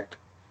contract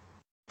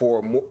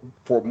for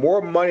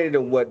more money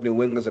than what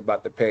New England's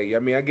about to pay? I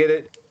mean, I get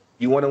it.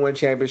 You want to win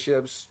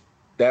championships,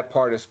 that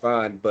part is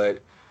fine.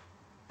 But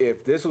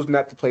if this was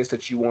not the place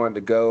that you wanted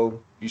to go,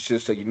 you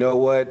should say, you know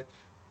what?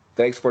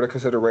 Thanks for the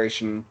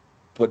consideration,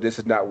 but this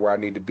is not where I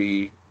need to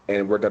be,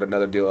 and work out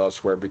another deal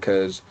elsewhere,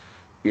 because,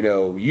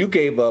 you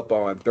gave up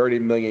on $30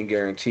 million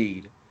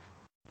guaranteed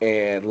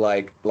and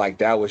like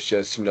that was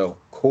just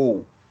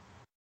cool,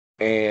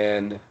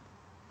 and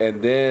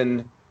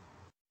then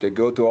to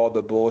go through all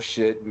the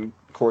bullshit, and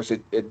of course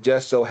it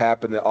just so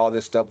happened that all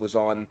this stuff was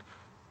on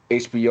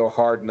HBO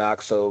Hard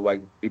Knocks, so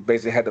like we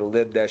basically had to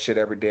live that shit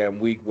every damn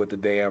week with the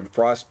damn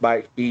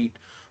frostbite feet,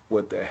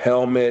 with the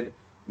helmet,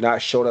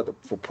 not showing up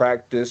for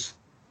practice.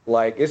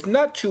 Like, it's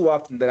not too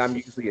often that I'm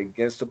usually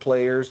against the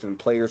players and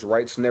players'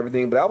 rights and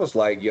everything, but I was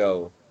like,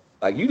 yo,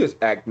 like, you just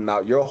acting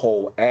out your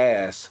whole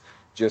ass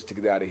just to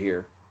get out of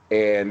here.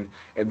 And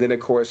then,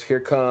 of course, here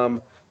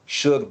come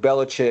Shug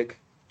Belichick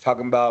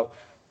talking about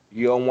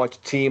you don't want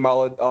your team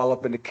all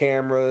up in the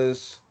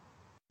cameras,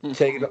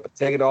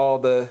 taking all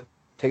the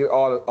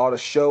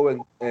show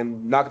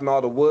and knocking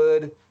all the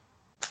wood.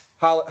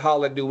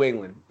 Holla at New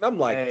England. I'm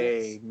like,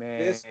 hey,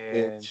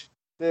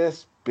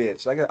 this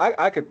bitch. Like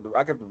I could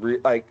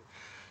like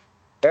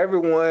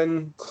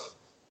everyone,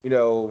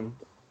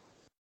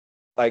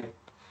 like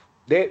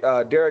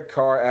Derek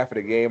Carr after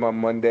the game on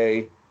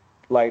Monday,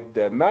 like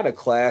the amount of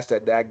class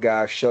that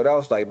guy showed. I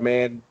was like,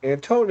 man,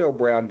 Antonio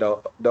Brown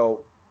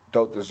don't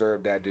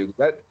deserve that, dude.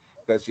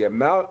 That's the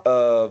amount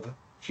of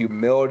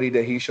humility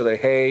that he showed.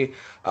 Like, hey,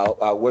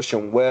 I wish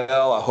him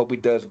well. I hope he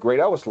does great.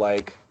 I was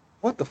like,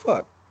 what the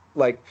fuck?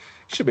 Like,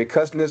 should be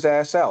cussing his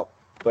ass out.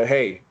 But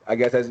hey, I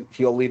guess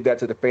he'll leave that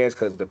to the fans,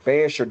 because the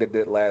fans sure did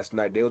it last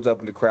night. They was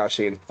up in the crowd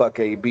saying "fuck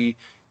AB,"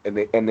 and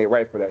they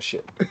right for that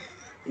shit.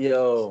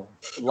 Yo,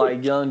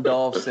 like Young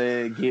Dolph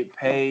said, get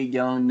paid,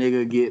 young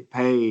nigga, get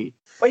paid.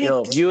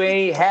 Yo, if you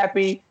ain't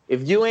happy,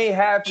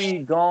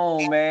 go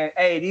on, man.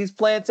 Hey, these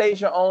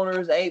plantation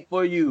owners ain't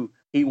for you.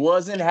 He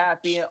wasn't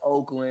happy in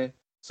Oakland,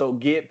 so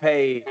get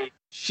paid.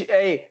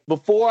 Hey,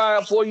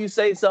 before you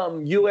say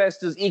something, U.S.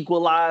 just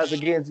equalized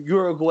against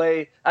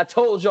Uruguay. I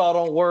told y'all,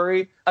 don't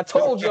worry. I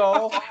told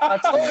y'all.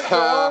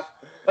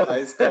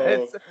 Ice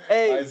cold.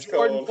 Hey, Ice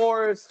Jordan cold.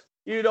 Morris,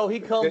 he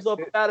comes up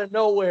out of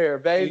nowhere,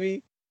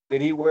 baby.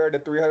 Did he wear the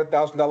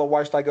 $300,000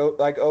 watch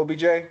like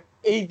OBJ?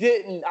 He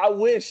didn't. I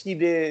wish he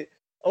did.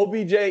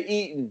 OBJ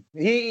eating.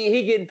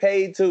 He getting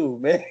paid too,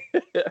 man.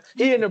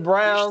 He in the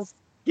Browns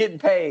getting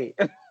paid.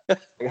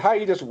 Like, how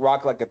you just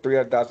rock like a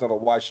 $300,000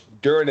 watch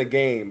during a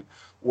game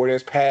where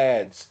there's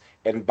pads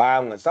and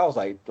violence? I was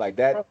like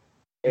that.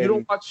 You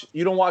don't watch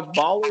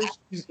Ballers?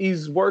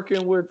 He's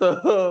working with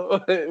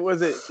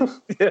was it?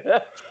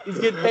 He's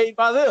getting paid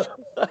by them.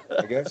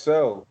 I guess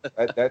so.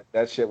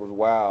 That shit was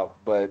wild,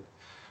 but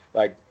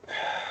like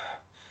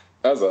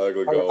That was an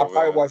ugly goal. I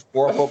probably watched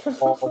more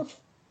football.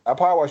 I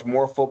probably watched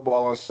more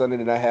football on Sunday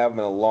than I have in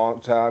a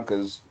long time,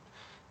 because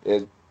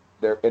and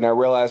I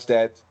realized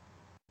that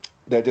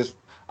just,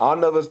 I don't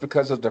know if it's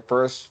because of the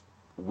first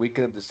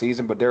weekend of the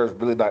season, but there was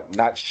really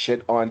not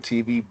shit on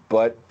TV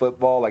but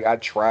football. Like, I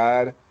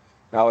tried,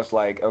 and I was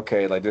like,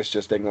 okay, like this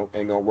just ain't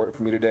gonna work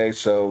for me today.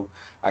 So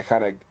I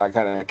kind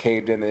of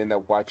caved in and ended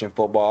up watching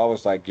football. I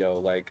was like, yo,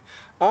 like,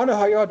 I don't know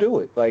how y'all do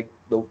it. Like,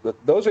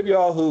 those of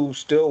y'all who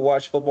still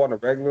watch football on a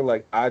regular,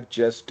 like, I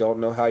just don't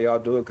know how y'all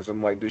do it, because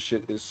I'm like, this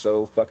shit is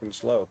so fucking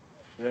slow.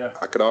 Yeah,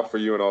 I could offer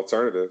you an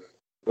alternative.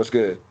 What's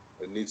good?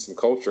 It needs some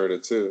culture in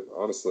it too,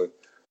 honestly.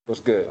 What's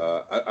good?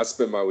 I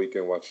spent my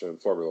weekend watching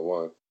Formula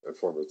One and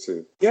Formula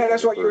 2. Yeah,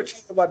 that's right. You were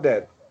talking about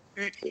that.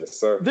 Yes,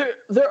 sir.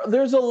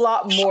 There's a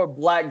lot more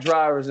black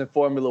drivers in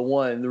Formula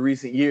One in the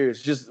recent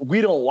years. Just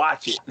we don't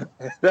watch it.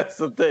 That's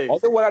the thing.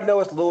 Only one I know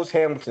is Lewis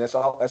Hamilton. That's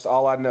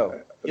all I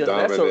know. Yeah,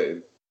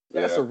 Dominating.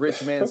 That's a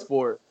rich man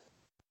sport.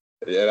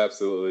 Yeah, it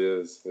absolutely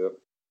is. Yep.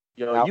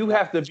 You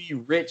have to be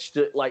rich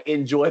to like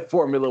enjoy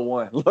Formula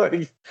One.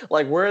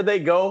 like where they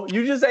go,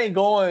 you just ain't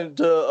going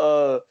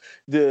to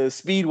the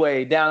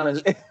Speedway down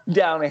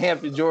in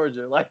Hampton,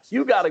 Georgia. Like,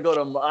 you got to go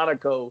to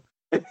Monaco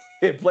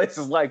and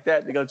places like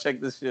that to go check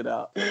this shit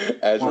out.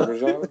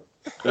 Azerbaijan.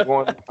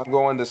 I'm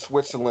going to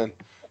Switzerland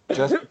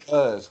just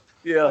because.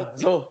 Yeah,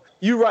 so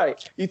you're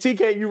right.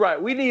 TK, you're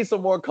right. We need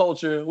some more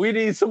culture. We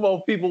need some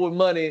more people with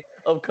money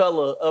of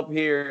color up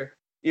here,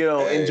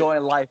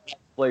 enjoying life in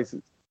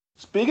places.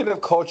 Speaking of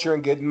culture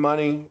and getting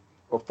money,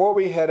 before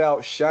we head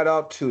out, shout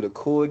out to the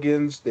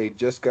Cooligans. They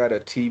just got a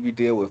TV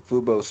deal with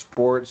Fubo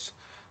Sports.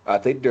 I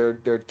think their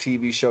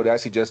TV show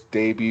actually just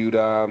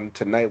debuted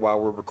tonight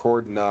while we're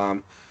recording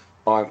on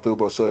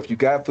Fubo. So if you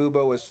got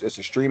Fubo, it's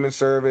a streaming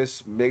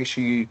service. Make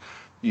sure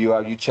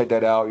you check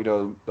that out.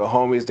 The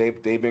homies,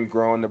 they've been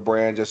growing the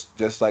brand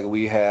just like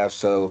we have.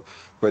 So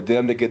for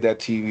them to get that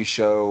TV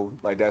show,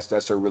 like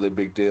that's a really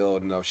big deal.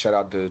 And shout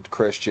out to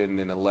Christian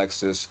and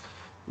Alexis.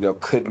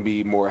 Couldn't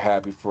be more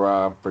happy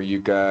for you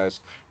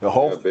guys. The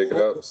whole big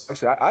ups.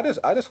 I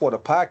just want a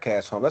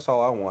podcast home. That's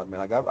all I want,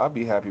 man. Like, I'll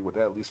be happy with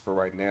that, at least for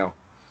right now.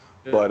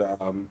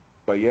 Yeah.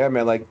 But yeah,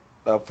 man. Like,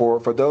 for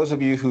those of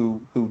you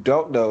who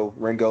don't know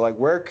Ringo, like,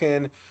 where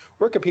can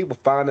people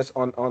find us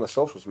on the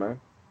socials,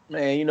 man?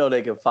 Man,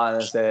 they can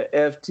find us at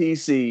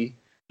FTC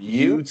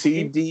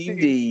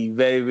UTDD,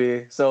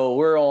 baby. So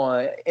we're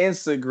on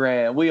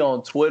Instagram. We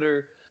on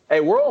Twitter. Hey,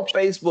 we're on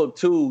Facebook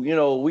too.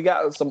 We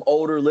got some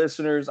older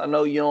listeners. I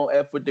know you don't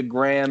F with the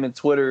gram and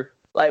Twitter.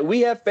 Like, we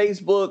have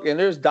Facebook, and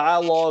there's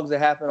dialogues that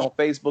happen on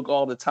Facebook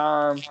all the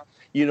time.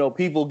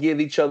 people give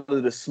each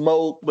other the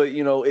smoke, but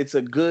it's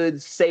a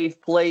good,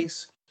 safe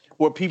place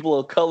where people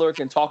of color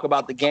can talk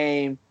about the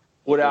game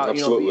without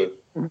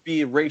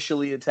being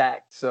racially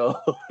attacked. So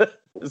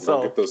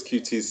get those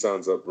QT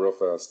sounds up real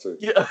fast too.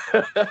 Yeah.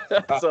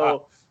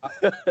 So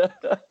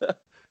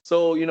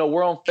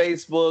we're on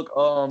Facebook.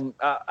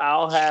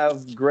 I'll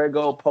have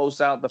Grego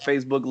post out the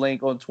Facebook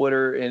link on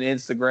Twitter and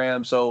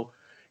Instagram. So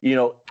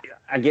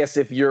I guess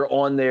if you're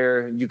on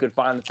there, you could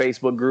find the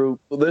Facebook group.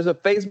 There's a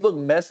Facebook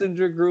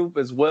Messenger group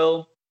as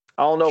well.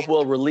 I don't know if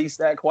we'll release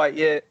that quite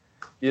yet.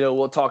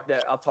 We'll talk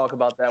that. I'll talk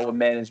about that with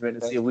management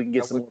and see if we can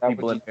get some more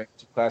people in there.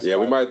 Yeah,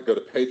 we might go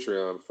to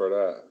Patreon for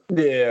that.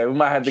 Yeah, we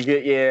might have to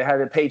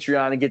have a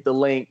Patreon and get the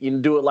link. You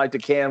can do it like the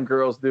cam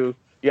girls do.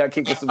 You got to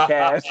kick with some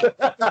cash. Get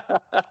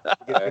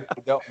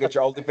your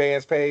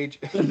OnlyFans page.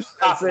 I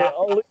said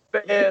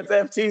OnlyFans,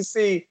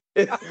 FTC.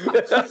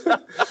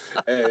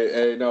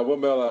 Hey, no, we'll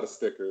mail out a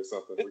sticker or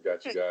something. We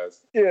got you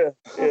guys. Yeah.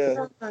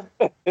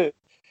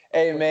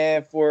 Hey,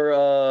 man,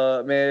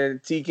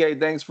 TK,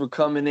 thanks for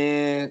coming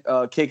in,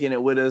 kicking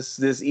it with us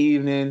this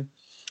evening.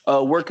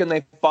 Where can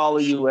they follow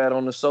you at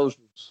on the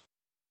socials?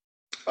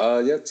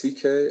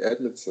 TK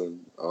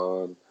Edmondson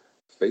on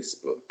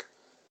Facebook.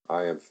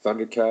 I am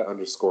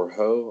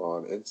Thundercat_ho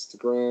on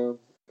Instagram,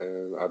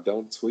 and I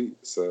don't tweet,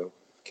 so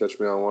catch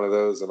me on one of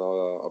those, and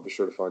I'll be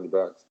sure to find you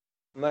back.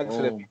 Like I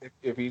said,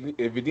 if you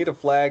need a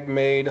flag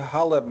made,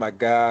 holla at my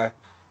guy.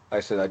 Like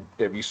I said,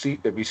 if you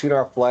seen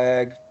our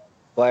flags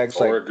or like a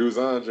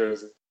Guzan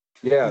jersey.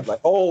 Yeah,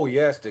 like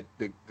yes, the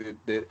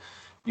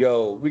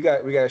we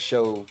got to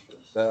show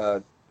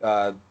the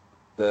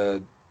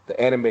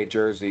anime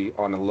jersey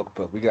on the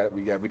lookbook. We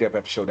definitely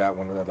have to show that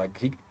one. Like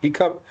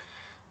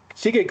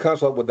CK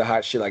comes up with the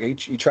hot shit. Like he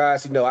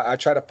tries, I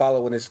try to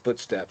follow in his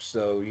footsteps.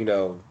 So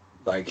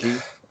like he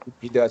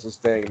does his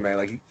thing, man.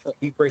 Like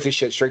he brings his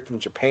shit straight from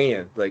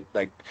Japan. Like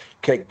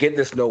can't get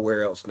this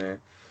nowhere else, man.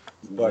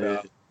 But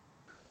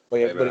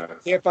if you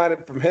can't find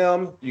it from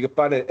him, you can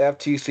find it at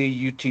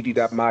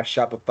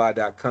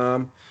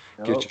ftcutd.myshopify.com.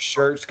 Get your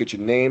shirts, get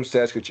your name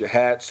sets, get your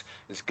hats.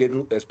 It's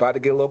about to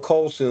get a little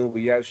cold soon.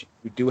 We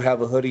do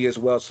have a hoodie as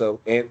well, so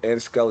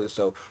and Scully,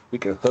 so we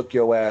can hook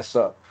your ass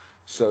up.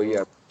 So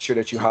yeah, sure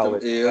that you holler.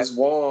 It is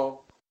warm.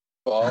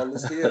 Fall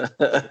is here.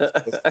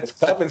 It's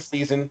cuffing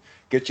season.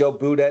 Get your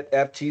boot at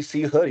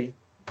FTC hoodie.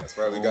 That's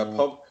right. We got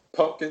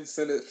pumpkin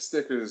scented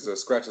stickers,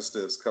 scratcher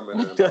stiffs coming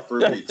in about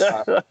 3 weeks.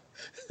 I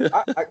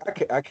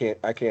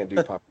can't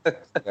do pumpkin.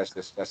 That's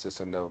just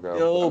a no go.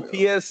 Yo,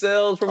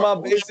 PSLs for my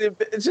basic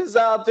bitches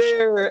out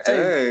there.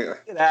 Hey,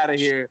 get out of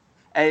here.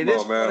 Hey,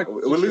 this man.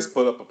 We'll at least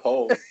put up a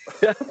poll.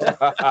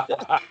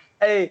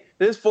 Hey,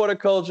 this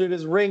Forticulture,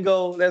 this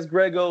Ringo, that's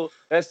Grego,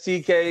 that's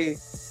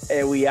TK,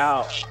 and we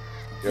out.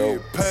 Yo.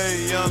 Get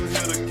paid, young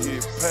hitter,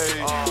 get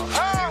paid.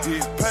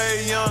 Get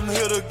paid, young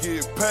hitter,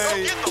 get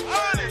paid.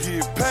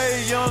 Get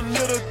paid, young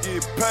hitter,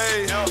 get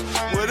paid.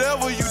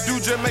 Whatever you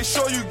do, just make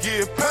sure you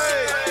get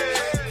paid.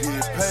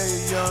 Get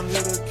paid, young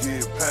hitter,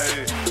 get paid.